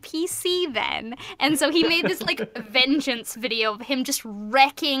play it on PC then. And so he made this, like, vengeance video of him just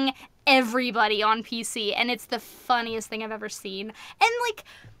wrecking everybody on PC. And it's the funniest thing I've ever seen. And, like,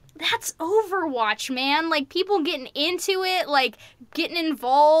 that's Overwatch, man. Like, people getting into it, like, getting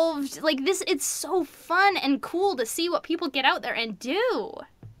involved. Like, it's so fun and cool to see what people get out there and do.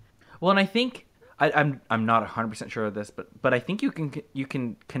 Well, and I think... I'm not 100% sure of this, but I think you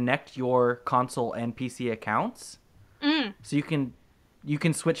can connect your console and PC accounts, so you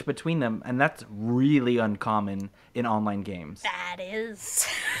can switch between them, and that's really uncommon in online games. That is.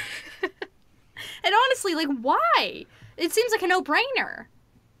 And honestly, like, why? It seems like a no-brainer,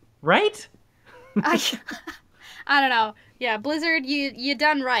 right? I don't know. Yeah, Blizzard, you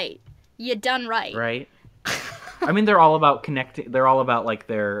done right. You done right. Right. I mean, they're all about connecting. They're all about, like,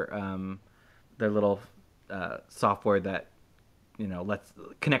 their little software that, you know,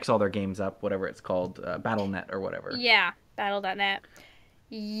 connects all their games up, whatever it's called, Battle.net or whatever. Yeah, Battle.net.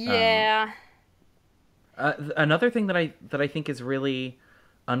 Yeah. Another thing that I think is really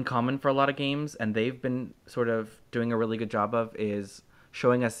uncommon for a lot of games, and they've been sort of doing a really good job of, is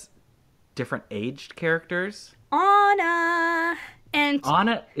showing us different aged characters. Anna and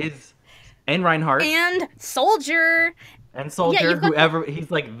Reinhardt and Soldier. And Soldier,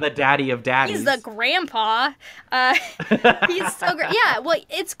 he's like the daddy of daddies. He's the grandpa. He's so great. Yeah, well,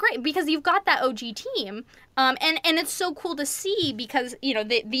 it's great because you've got that OG team. And it's so cool to see because, you know,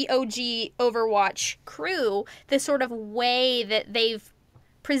 the OG Overwatch crew, the sort of way that they've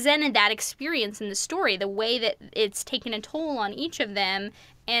presented that experience in the story, the way that it's taken a toll on each of them,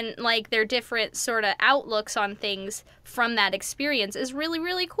 and, like, their different sort of outlooks on things from that experience is really,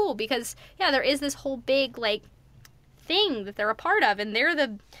 really cool because, yeah, there is this whole big, like, thing that they're a part of, and they're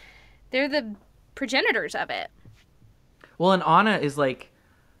the progenitors of it. Well, and Anna is, like,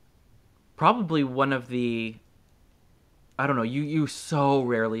 probably one of the, I don't know, you so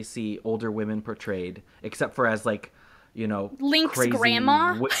rarely see older women portrayed, except for as, like, you know, Link's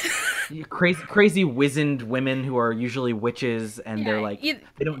grandma. Crazy wizened women who are usually witches, and they're like,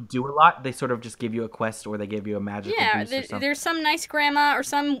 they don't do a lot. They sort of just give you a quest, or they give you a magical boost or something. There's some nice grandma or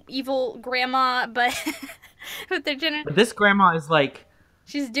some evil grandma, but but but this grandma is like,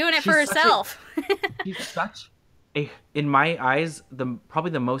 she's doing it for herself. She's such in my eyes,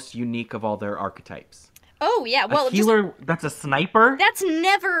 probably the most unique of all their archetypes. Oh yeah, well, a healer that's a sniper. That's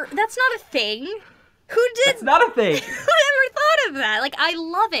not a thing. Who did? It's not a thing. Who ever thought of that? Like, I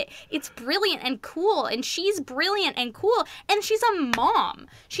love it. It's brilliant and cool, and she's brilliant and cool, and she's a mom.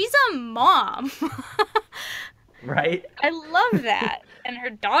 She's a mom. Right? I love that. And her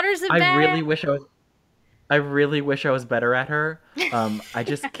daughter's a I really wish I was better at her. I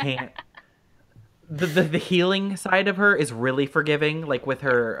just can't. The healing side of her is really forgiving, like with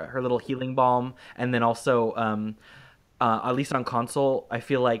her little healing balm, and then also, at least on console, I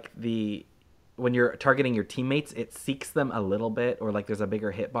feel like when you're targeting your teammates, it seeks them a little bit, or like there's a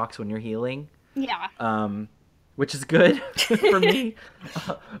bigger hitbox when you're healing. Yeah. Which is good for me.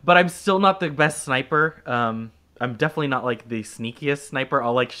 But I'm still not the best sniper. I'm definitely not like the sneakiest sniper.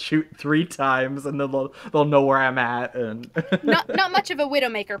 I'll like shoot 3 times and then they'll know where I'm at. And not much of a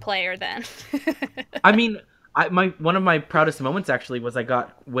Widowmaker player then. I mean, My one of my proudest moments actually was I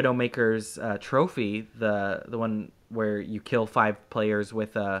got Widowmaker's trophy, the one where you kill 5 players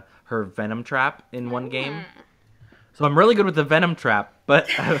with her Venom trap in one game. Mm. So I'm really good with the Venom trap, but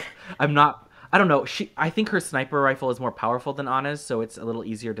I'm not. I don't know. I think her sniper rifle is more powerful than Anna's, so it's a little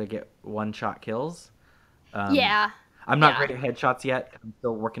easier to get one shot kills. Um, Yeah. I'm not Yeah. great at headshots yet. I'm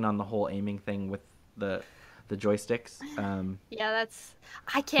still working on the whole aiming thing with the the joysticks. Yeah, that's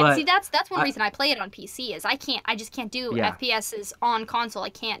I can't see But that's one I, reason I play it on PC is I just can't do yeah, FPSs on console. I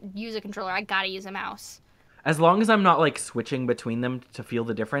can't use a controller. I gotta use a mouse. as long as I'm not like switching between them to feel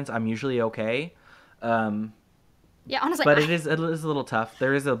the difference, I'm usually okay. Um, Yeah, honestly, but it is a little tough.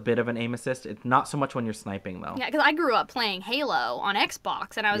 There is a bit of an aim assist. It's not so much when you're sniping though. yeah, because I grew up playing Halo on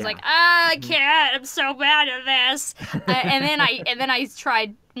Xbox, and I was like, Yeah. I Mhm. can't. I'm so bad at this. And then I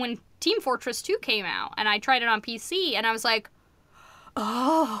tried when Team Fortress 2 came out, and I tried it on PC, and I was like,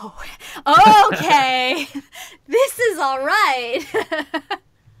 oh, okay, this is all right.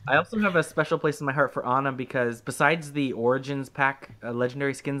 I also have a special place in my heart for Anna because besides the Origins pack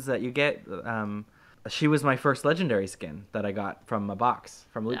legendary skins that you get, she was my first legendary skin that I got from a box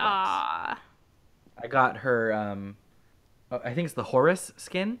from loot box. Ah, I got her. I think it's the Horus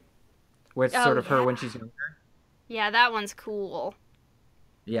skin, where it's oh sort of her yeah, when she's younger. yeah, that one's cool.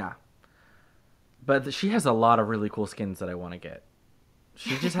 Yeah, but she has a lot of really cool skins that I want to get.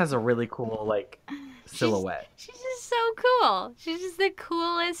 She just has a really cool like She's silhouette. she's just so cool. She's just the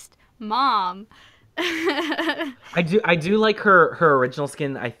coolest mom. I do like her original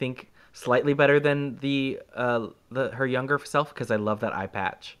skin. I think slightly better than the her younger self because I love that eye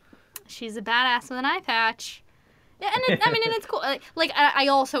patch. She's a badass with an eye patch. Yeah, and I mean, and it's cool. Like I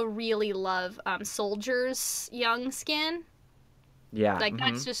also really love Soldier's young skin. Yeah. Like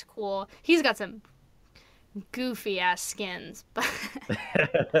that's just cool. He's got some goofy ass skins, but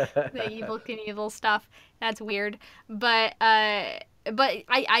the evil Knievel stuff. That's weird. But I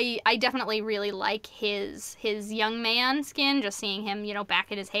definitely really like his young man skin. Just seeing him,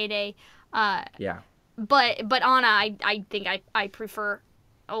 back in his heyday. Uh, yeah. but Anna, I think I prefer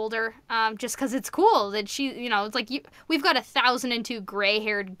older. Just because it's cool that she, it's like we've got 1,002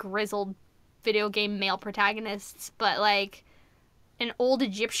 gray-haired, grizzled video game male protagonists, but like an old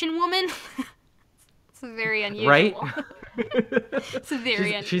Egyptian woman. It's very Right. unusual. It's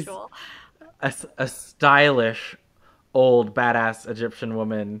very She's unusual. a stylish old badass Egyptian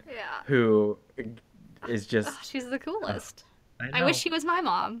woman Yeah. who is Ugh, just. she's the coolest. I I wish know. she was my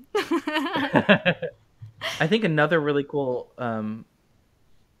mom. I think another really cool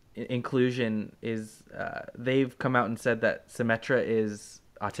inclusion is they've come out and said that Symmetra is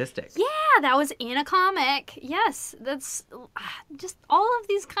autistic. Yeah, that was in a comic. Yes, that's just all of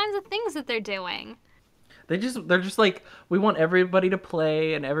these kinds of things that they're doing. They're just like we want everybody to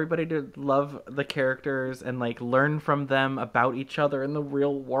play and everybody to love the characters and like learn from them about each other in the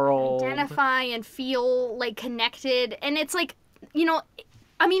real world. Identify and feel like connected. And it's like, you know,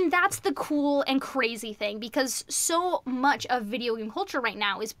 I mean, that's the cool and crazy thing because so much of video game culture right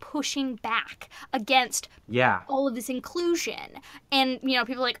now is pushing back against Yeah. all of this inclusion. And,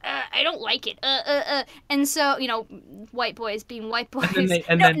 people are like, I don't like it. And so, white boys being white boys. No They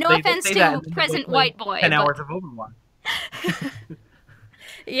offense say that to and then they go present play white boy. 10 But hours of Overwatch.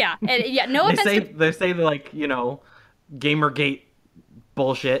 yeah. And, yeah, no They offense say to. they say like, Gamergate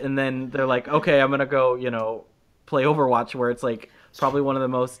bullshit and then they're like, "Okay, I'm going to go, play Overwatch where it's like probably one of the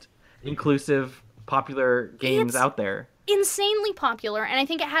most inclusive popular games It's out there." insanely popular, and I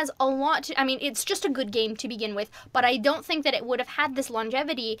think it has a lot to. I mean, it's just a good game to begin with, but I don't think that it would have had this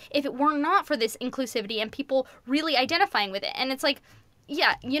longevity if it were not for this inclusivity and people really identifying with it. And it's like,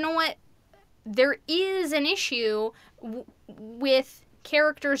 yeah, you know what? There is an issue with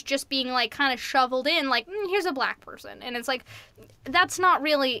characters just being like kind of shoveled in, like, here's a black person, and it's like that's not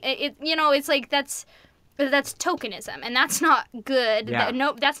really it. It's like that's tokenism, and that's not good. Yeah.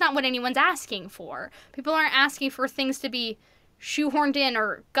 No, that's not what anyone's asking for. People aren't asking for things to be shoehorned in,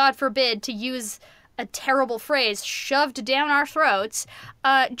 or God forbid, to use a terrible phrase, shoved down our throats.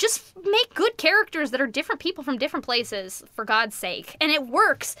 Just make good characters that are different people from different places, for God's sake. And it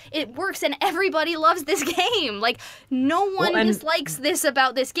works. It works, and everybody loves this game. Like, no one dislikes this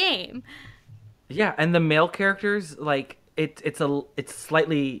about this game. Yeah, and the male characters like it's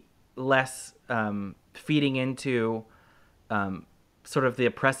slightly less feeding into sort of the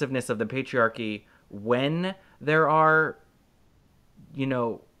oppressiveness of the patriarchy when there are,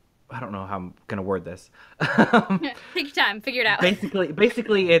 I don't know how I'm gonna word this. Take your time, figure it out.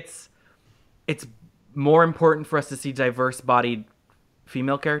 Basically, it's more important for us to see diverse-bodied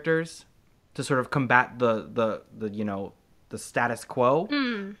female characters to sort of combat the the status quo,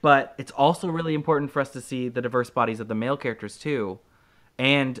 Mm, but it's also really important for us to see the diverse bodies of the male characters too,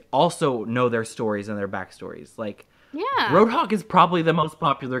 and also know their stories and their backstories. Like yeah. Roadhog is probably the most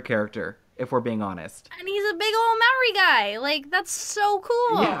popular character, if we're being honest. And he's a big old Maori guy. Like, that's so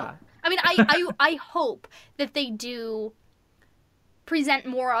cool. Yeah. I mean, I hope that they do present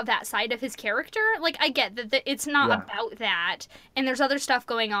more of that side of his character. Like, I get that it's not Yeah. about that, and there's other stuff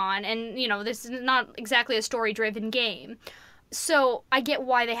going on, and, you know, this is not exactly a story-driven game. So, I get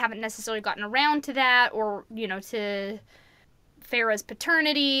why they haven't necessarily gotten around to that, or, you know, to Farah's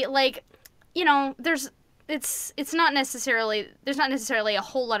paternity. Like, you know, it's not necessarily there's not necessarily a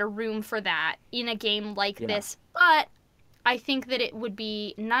whole lot of room for that in a game like Yeah. this, but I think that it would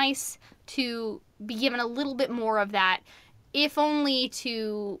be nice to be given a little bit more of that, if only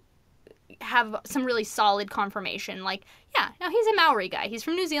to have some really solid confirmation. Like, yeah, no, he's a Maori guy. He's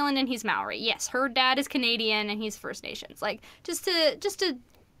from New Zealand and he's Maori. Yes, her dad is Canadian and he's First Nations. Like, just to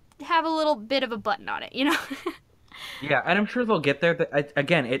have a little bit of a button on it, you know? Yeah, and I'm sure they'll get there.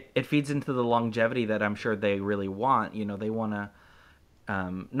 Again, it feeds into the longevity that I'm sure they really want. They want to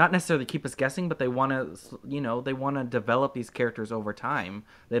not necessarily keep us guessing, but they want to, they want to develop these characters over time.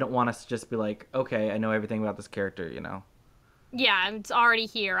 They don't want us to just be like, okay, I know everything about this character. Yeah, it's already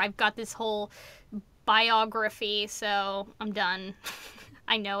here. I've got this whole biography, so I'm done.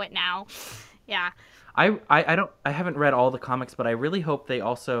 I know it now. Yeah. I haven't read all the comics, but I really hope they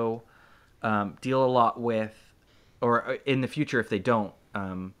also deal a lot with, or in the future if they don't,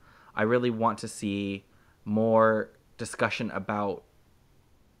 I really want to see more discussion about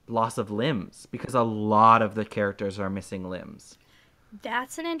loss of limbs, because a lot of the characters are missing limbs.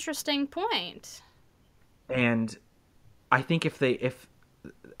 That's an interesting point. And I think if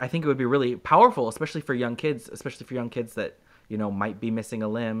I think it would be really powerful, especially for young kids, that might be missing a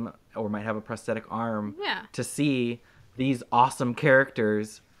limb or might have a prosthetic arm, Yeah. to see these awesome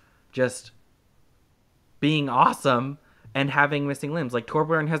characters just being awesome and having missing limbs. Like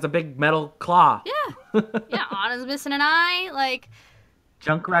Torbjorn has a big metal claw. Yeah. Yeah, Anna's missing an eye. Like,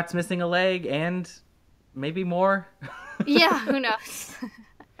 Junkrat's missing a leg and maybe more. yeah, who knows?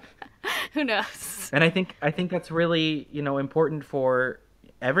 Who knows? And I think that's really, important for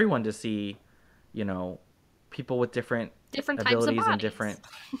everyone to see, people with different Different types of abilities bodies. and different.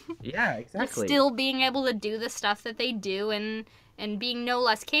 Yeah, But exactly. still being able to do the stuff that they do, and being no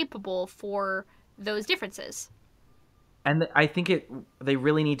less capable for those differences. And I think they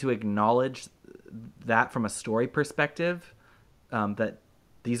really need to acknowledge that from a story perspective, that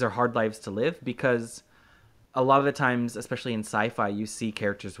these are hard lives to live, because a lot of the times, especially in sci-fi, you see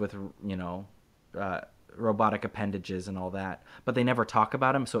characters with robotic appendages and all that, but they never talk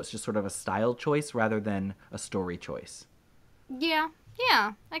about them, so it's just sort of a style choice rather than a story choice. Yeah,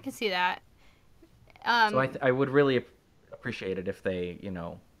 yeah, I can see that. So I would really appreciate it if they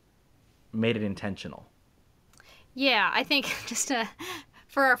made it intentional. Yeah, I think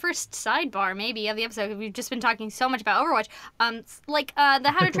for our first sidebar, maybe, of the episode, we've just been talking so much about Overwatch. Like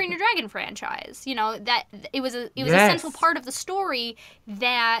the How to Train Your Dragon franchise. That it was a Yes. central part of the story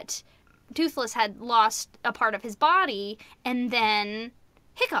that Toothless had lost a part of his body, and then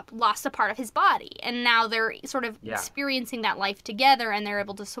Hiccup lost a part of his body, and now they're sort of Yeah. experiencing that life together, and they're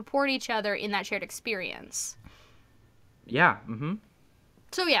able to support each other in that shared experience. Yeah. Mm-hmm.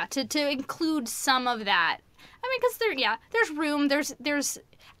 So yeah, to include some of that. I mean, because there's room. There's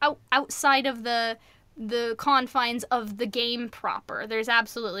outside of the confines of the game proper. There's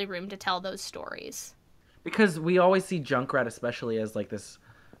absolutely room to tell those stories. Because we always see Junkrat especially as like this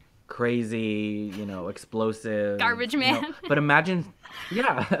crazy, explosive Garbage man. But imagine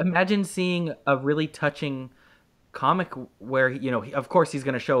seeing a really touching comic where of course he's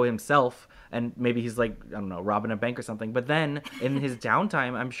going to show himself, and maybe he's like, I don't know, robbing a bank or something, but then in his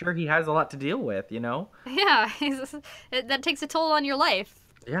downtime I'm sure he has a lot to deal with. Yeah, that takes a toll on your life.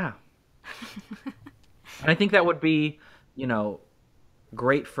 Yeah. And I think that would be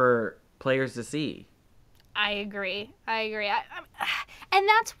great for players to see. I agree. And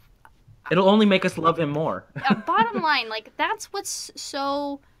that's It'll only make us love him more. bottom line. Like, that's what's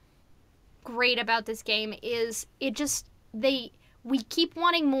so great about this game is we keep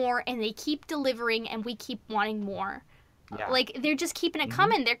wanting more, and they keep delivering, and we keep wanting more. Yeah. Like, they're just keeping it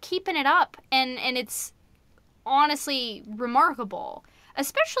coming. They're keeping it up, and it's honestly remarkable,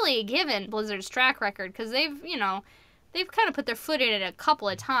 especially given Blizzard's track record, because they've kind of put their foot in it a couple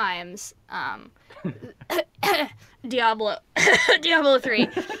of times. Diablo 3.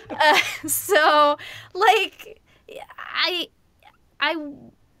 So, like,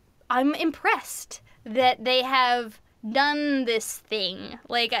 I'm impressed that they have done this thing.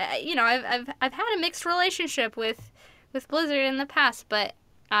 Like, I've had a mixed relationship with with Blizzard in the past, but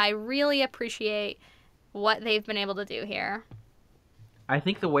I really appreciate what they've been able to do here. I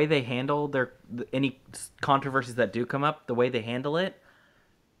think the way they handle their any controversies that do come up, the way they handle it,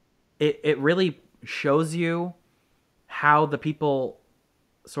 it really shows you how the people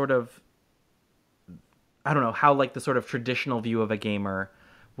sort of, I don't know, how like the sort of traditional view of a gamer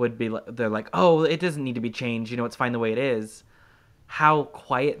would be. They're like, oh, it doesn't need to be changed. It's fine the way it is. How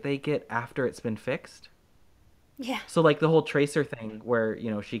quiet they get after it's been fixed. Yeah. So like the whole Tracer thing where,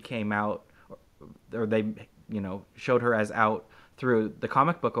 she came out, or they, showed her as out through the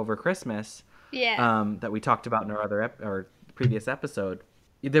comic book over Christmas. Yeah. That we talked about in our our previous episode.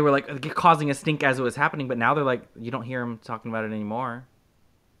 They were like causing a stink as it was happening, but now they're like, you don't hear them talking about it anymore.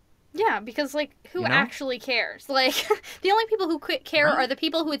 Yeah, because, like, who actually cares? Like, the only people who care are the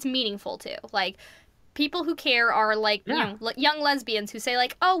people who it's meaningful to. Like, people who care are, like, young lesbians who say,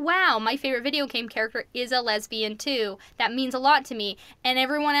 like, oh, wow, my favorite video game character is a lesbian, too. That means a lot to me. And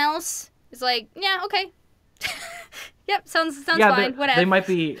everyone else is like, yeah, okay. Yep, sounds fine, whatever. They might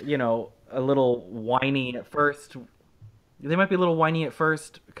be, a little whiny at first. They might be a little whiny at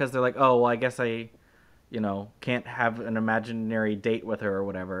first because they're like, oh, well, I guess I, can't have an imaginary date with her or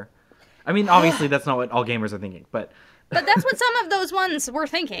whatever. I mean, obviously, that's not what all gamers are thinking, but... But that's what some of those ones were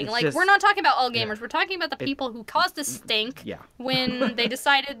thinking. Like, we're not talking about all gamers. Yeah. We're talking about the people who caused a stink yeah. when they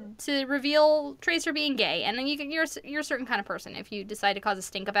decided to reveal Tracer being gay. And then you're a certain kind of person if you decide to cause a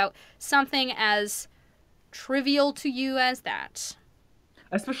stink about something as trivial to you as that.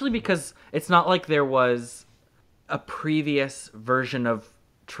 Especially because it's not like there was a previous version of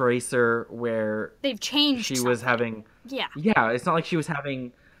Tracer where... They've changed she something. was having... Yeah. Yeah, it's not like she was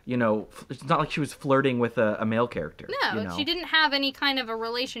having... it's not like she was flirting with a male character. No, she didn't have any kind of a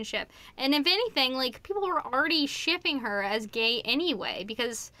relationship. And if anything, like, people were already shipping her as gay anyway,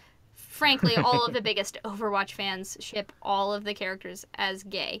 because, frankly, all of the biggest Overwatch fans ship all of the characters as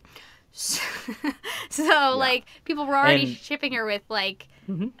gay. So, like, people were already shipping her with, like,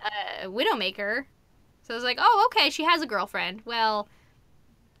 Widowmaker. So it was like, oh, okay, she has a girlfriend. Well...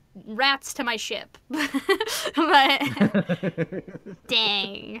 rats to my ship. But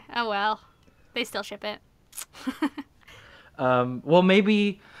dang. Oh well. They still ship it. Well,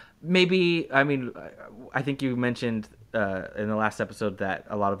 maybe I mean, I think you mentioned in the last episode that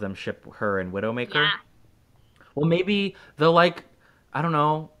a lot of them ship her and Widowmaker. Yeah. Well, maybe they'll, like, I don't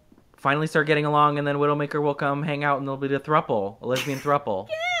know, finally start getting along, and then Widowmaker will come hang out and they'll be a lesbian thruple.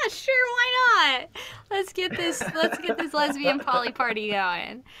 Yeah, sure, why not? Let's get this lesbian poly party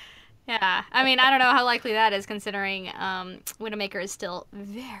going. Yeah, I mean, I don't know how likely that is, considering Widowmaker is still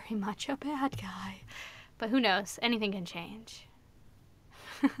very much a bad guy. But who knows? Anything can change.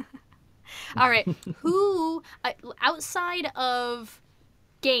 All right, who outside of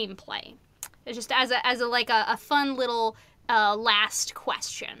gameplay, just as a fun little last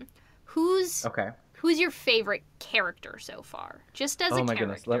question, who's your favorite character so far? Just as a character. Oh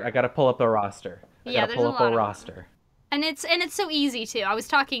my goodness, I gotta pull up a roster. There's a lot of roster. And it's so easy too. I was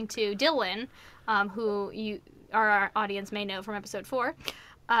talking to Dylan, who our audience may know from episode 4.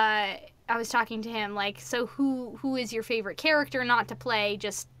 I was talking to him like, so who is your favorite character not to play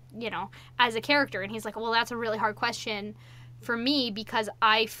just, as a character? And he's like, well, that's a really hard question for me because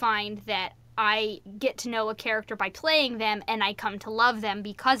I find that I get to know a character by playing them and I come to love them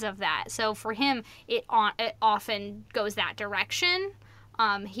because of that. So for him, it often goes that direction.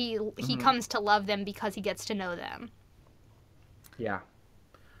 He comes to love them because he gets to know them. Yeah.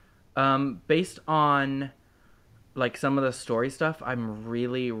 Based on like some of the story stuff, I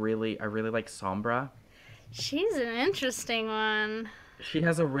really like Sombra. She's an interesting one. She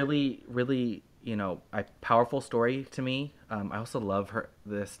has a really a powerful story to me. I also love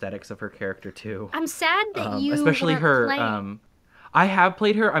the aesthetics of her character too. I'm sad that you especially her playing. I have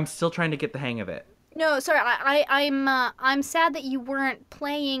played her. I'm still trying to get the hang of it. No, sorry. I'm sad that you weren't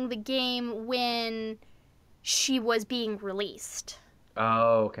playing the game when she was being released.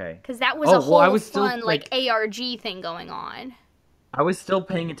 Oh, okay. Because that was a whole fun ARG thing going on. I was still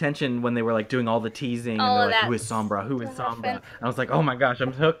paying attention when they were like doing all the teasing and they're like, "Who is Sombra? Who is Sombra?" And I was like, "Oh my gosh,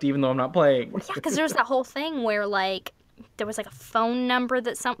 I'm hooked, even though I'm not playing." Yeah, because there was that whole thing where like there was like a phone number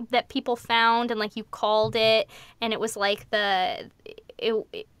that people found and like you called it and it was like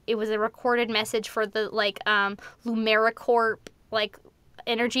it was a recorded message for the like Lumericorp like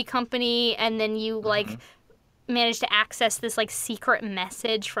energy company, and then you like managed to access this like secret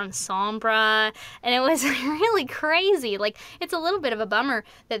message from Sombra, and it was really crazy. Like, it's a little bit of a bummer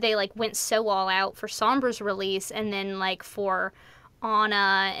that they like went so all out for Sombra's release, and then like for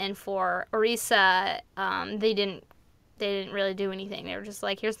Ana and for Orisa, they didn't really do anything. They were just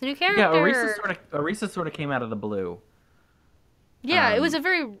like, here's the new character. Yeah, Orisa sort of came out of the blue. Yeah, it was a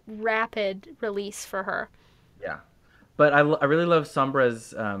very rapid release for her. Yeah, but I really love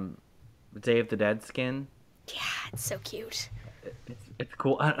Sombra's Day of the Dead skin. Yeah, it's so cute. It's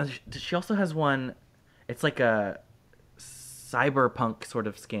cool. She also has one. It's like a cyberpunk sort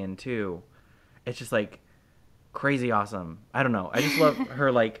of skin too. It's just like crazy awesome. I don't know. I just love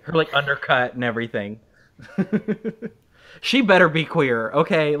her like undercut and everything. She better be queer,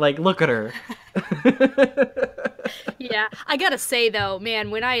 okay? Like look at her. Yeah, I gotta say though,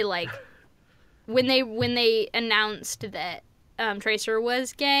 man, when they announced that Tracer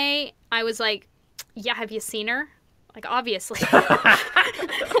was gay, I was like, yeah, have you seen her? Like, obviously.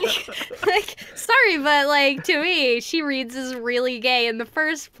 Sorry, but like to me, she reads as really gay in the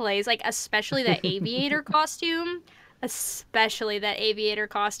first place. Like, especially that aviator costume. Especially that aviator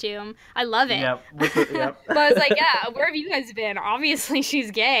costume. I love it. Yep. Yep. But I was like, yeah, where have you guys been? Obviously,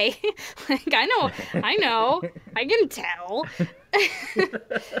 she's gay. Like, I know, I can tell.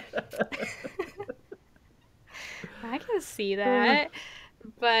 I can see that.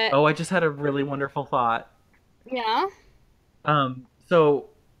 But Oh, I just had a really wonderful thought. yeah, So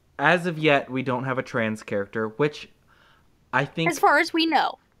as of yet, we don't have a trans character, which I as think, far as we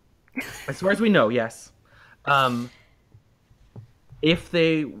know. as far as we know, yes. Um, if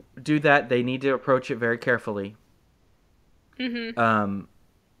they do that, they need to approach it very carefully. Mhm. Um,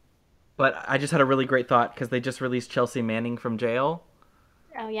 but I just had a really great thought because they just released Chelsea Manning from jail.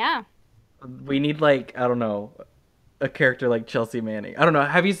 Oh yeah. We need like I don't know a character like Chelsea Manning. I don't know.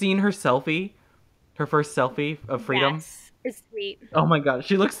 Have you seen her selfie? Her first selfie of freedom? Yes. It's sweet. Oh my god,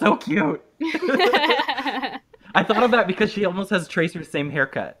 she looks so cute. I thought of that because she almost has Tracer's same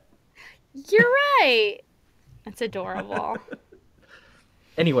haircut. You're right. That's adorable.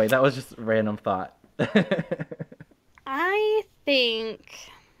 Anyway, that was just a random thought. I think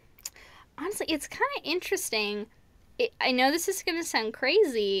honestly, it's kind of interesting. I know this is gonna sound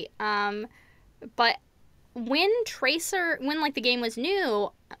crazy, but when like the game was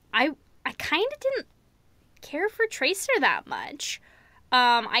new, I kind of didn't care for Tracer that much.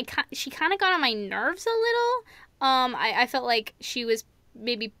 She kind of got on my nerves a little. I felt like she was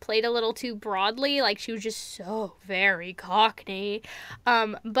maybe played a little too broadly, like she was just so very cockney.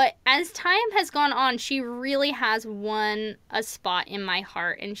 But as time has gone on, she really has won a spot in my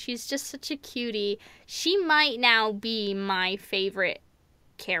heart, and she's just such a cutie. She might now be my favorite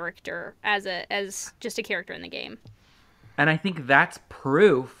character as just a character in the game. And I think that's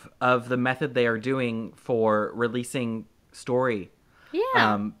proof of the method they are doing for releasing story.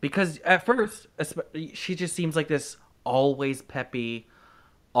 Yeah. Because at first, she just seems like this always peppy,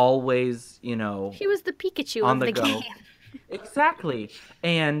 always, She was the Pikachu on of the the go. game. Exactly.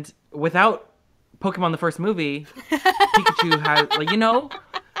 And without Pokemon the first movie, Pikachu has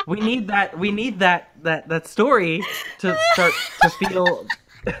we need that story to start to feel.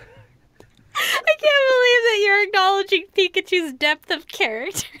 I can't believe that you're acknowledging Pikachu's depth of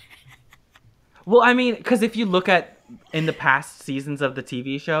character. Well, I mean, because if you look at in the past seasons of the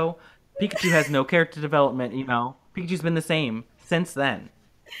TV show, Pikachu has no character development, Pikachu's been the same since then.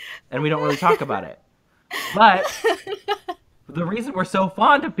 And we don't really talk about it. But the reason we're so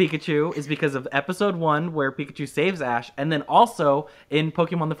fond of Pikachu is because of episode 1 where Pikachu saves Ash, and then also in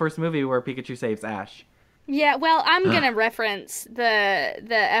Pokemon the first movie where Pikachu saves Ash. Yeah, well, I'm gonna reference the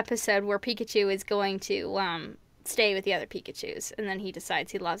episode where Pikachu is going to stay with the other Pikachus, and then he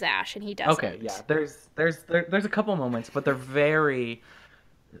decides he loves Ash, and he doesn't. Okay, yeah. There's a couple moments, but they're very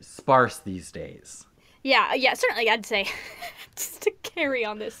sparse these days. Yeah, certainly. I'd say just to carry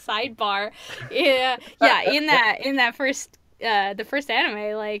on this sidebar. Yeah. In that first the first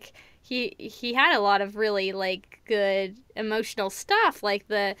anime, like he had a lot of really like good emotional stuff, like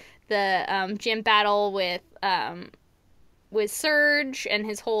the gym battle with Surge and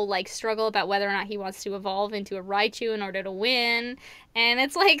his whole like struggle about whether or not he wants to evolve into a Raichu in order to win. And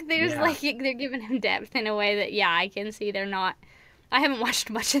it's like there's Yeah. like they're giving him depth in a way that I can see they're not. I haven't watched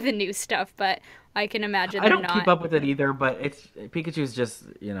much of the new stuff, but I can imagine I they're don't not. keep up with it either, but it's Pikachu's just,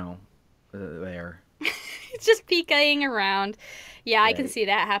 there. It's just peeking around. Yeah, I can Right. see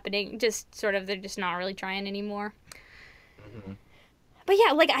that happening. Just sort of they're just not really trying anymore. Mhm. But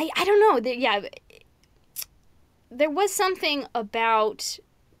yeah, like I don't know. There was something about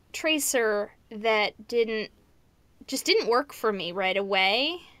Tracer that didn't work for me right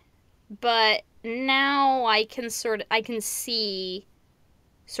away, but now I can see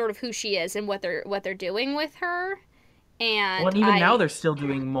sort of who she is and what they're doing with her, Well, and and even now they're still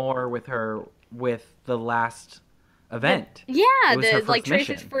doing more with her with the last event. It yeah, was her the like first Tracer's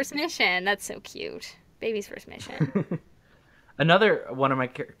mission. first mission. That's so cute. Baby's first mission. Another one of my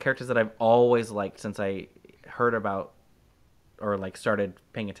characters that I've always liked since I heard about or like started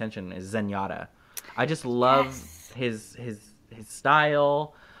paying attention is Zenyatta. I just love Yes. his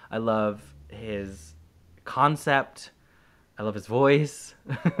style. I love his concept. I love his voice.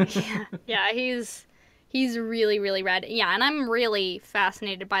 Yeah, yeah, he's really really rad. Yeah, and I'm really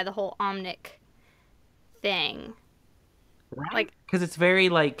fascinated by the whole Omnic thing. Right? Like, Because it's very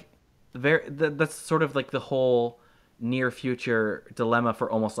like that's sort of like the whole near future dilemma for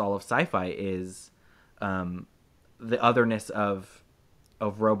almost all of sci-fi is um, the otherness of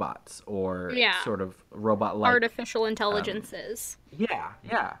robots or yeah, sort of robot like. artificial Um, intelligences. yeah,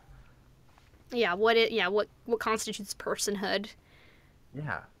 yeah, Yeah, what constitutes personhood?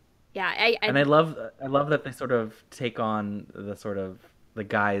 yeah. Yeah, And I love that they sort of take on the sort of the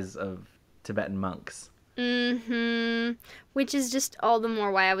guise of Tibetan monks. mm-hmm. Which is just all the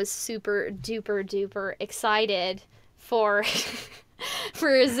more why I was super duper duper excited for for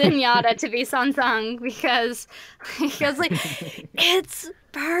Zenyatta to be Sansang because like it's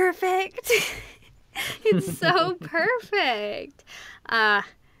perfect. It's so perfect. Uh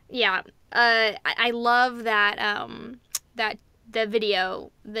yeah. I love that that the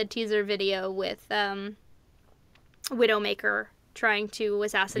video, the teaser video with Widowmaker trying to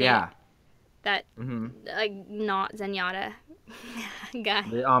assassinate Yeah. that Hmm. not Zenyatta guy.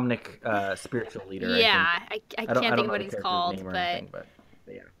 The Omnic spiritual leader, I Yeah, think. I I don't can't I think don't of know what the he's character's called, name or but anything, but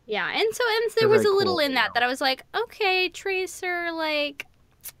yeah, yeah, and so there it's a was very a little cool in that video. that I was like, okay, Tracer, like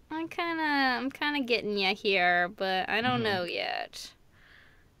I'm kind of getting you here, but I don't Hmm. know yet.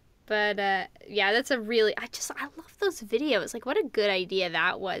 But yeah, that's a really I love those videos. Like, what a good idea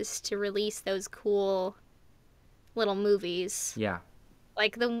that was to release those cool little movies, Yeah.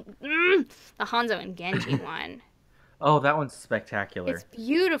 like the Hanzo and Genji one. Oh, that one's It's spectacular.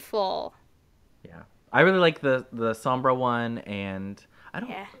 beautiful. Yeah. I really like the Sombra one, and I don't.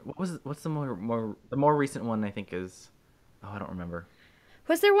 Yeah. What's the more recent one? I think is. Oh, I don't remember.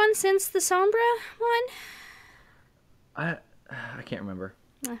 Was there one since the Sombra one? I I can't remember.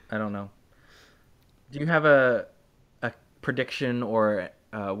 Uh, I don't know. Do you have a prediction or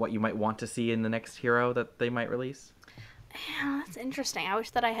what you might want to see in the next hero that they might release? Yeah, that's interesting. I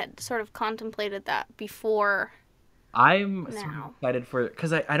wish that I had sort of contemplated that before I'm sort of now. excited for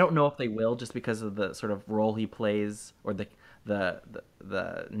because I don't know if they will just because of the sort of role he plays or the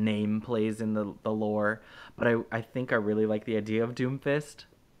name plays in the lore, but I think I really like the idea of Doomfist,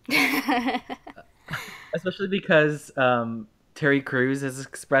 especially because Terry Crews has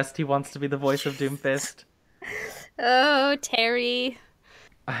expressed he wants to be the voice of Doomfist. Oh, Terry.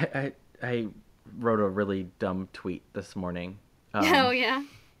 I wrote a really dumb tweet this morning Oh, um, yeah.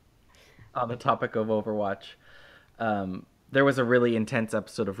 on the topic of Overwatch. There was a really intense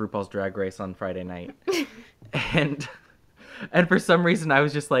episode of RuPaul's Drag Race on Friday night, and and for some reason I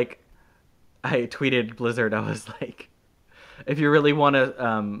was just like, I tweeted Blizzard. I was like, if you really want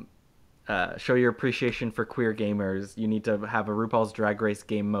to show your appreciation for queer gamers, you need to have a RuPaul's Drag Race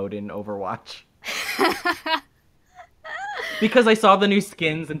game mode in Overwatch. Because I saw the new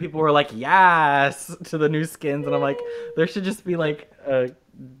skins and people were like, yes, to the new skins. And I'm like, there should just be like a,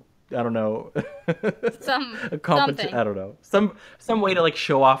 I don't know, a competition. Something. I don't know. Some way to like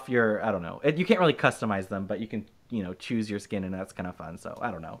show off your, I don't know. You can't really customize them, but you can, choose your skin and that's kind of fun. So I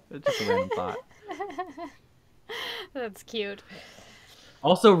don't know. It's just a random thought. That's cute.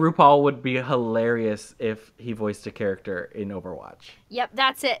 Also, RuPaul would be hilarious if he voiced a character in Overwatch. Yep,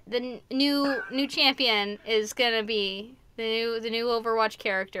 that's it. The new champion is gonna be the new Overwatch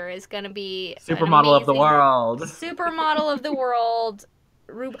character is gonna be an Supermodel of the amazing world. supermodel of the world.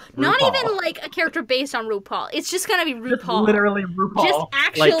 Not even RuPaul. like a character based on RuPaul. It's just gonna be Just RuPaul. literally Just RuPaul. Like,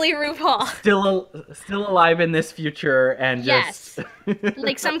 actually RuPaul. still alive in this future and just Yes.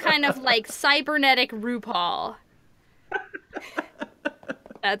 Like some kind of like cybernetic RuPaul.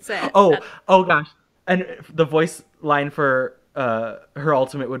 That's it. oh oh gosh, and the voice line for her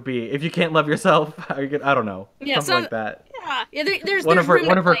ultimate would be, if you can't love yourself, how are you gonna, I don't know, Yeah, something like that. yeah, there's One of her room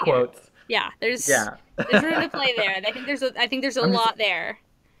one to of her play here. quotes. Yeah, Yeah. there's room to play there. I think there's a I'm just lot there.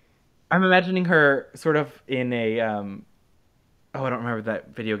 I'm imagining her sort of in a oh, I don't remember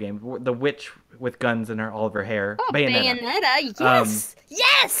that video game, the witch with guns in all of her hair, Oh, Bayonetta. Bayonetta. um Yes.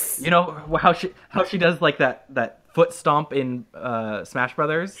 Yes. how she does like that foot stomp in Smash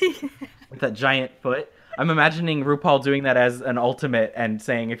Brothers with that giant foot. I'm imagining RuPaul doing that as an ultimate and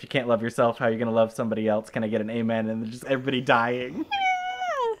saying, if you can't love yourself, how are you going to love somebody else? Can I get an amen? And then just everybody dying.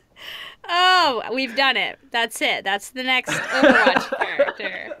 Oh, we've done it. That's it. That's the next Overwatch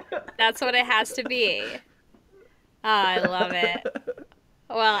character. That's what it has to be. Oh, I love it.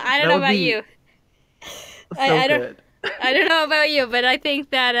 Well, I don't That know would about be you. so I don't. good. I don't know about you, but I think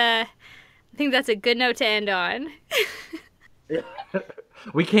that I think that's a good note to end on.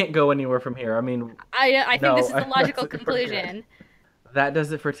 We can't go anywhere from here. I mean, I think this no, is the that's logical we're good. conclusion. That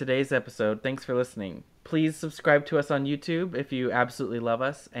does it for today's episode. Thanks for listening. Please subscribe to us on YouTube if you absolutely love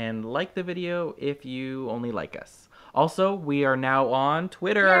us, and like the video if you only like us. Also, we are now on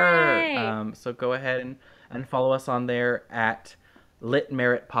Twitter. Yay! So go ahead and follow us on there at Lit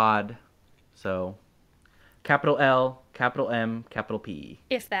Merit Pod. So capital L, capital M, capital P.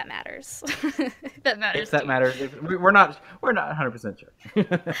 If that matters. If that If matters to that you. matters. We're not 100%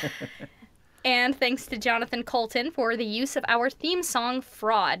 sure. And thanks to Jonathan Colton for the use of our theme song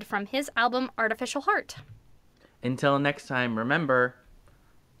Fraud from his album Artificial Heart. Until next time, remember,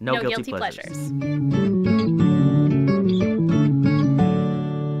 no No guilty guilty pleasures. pleasures.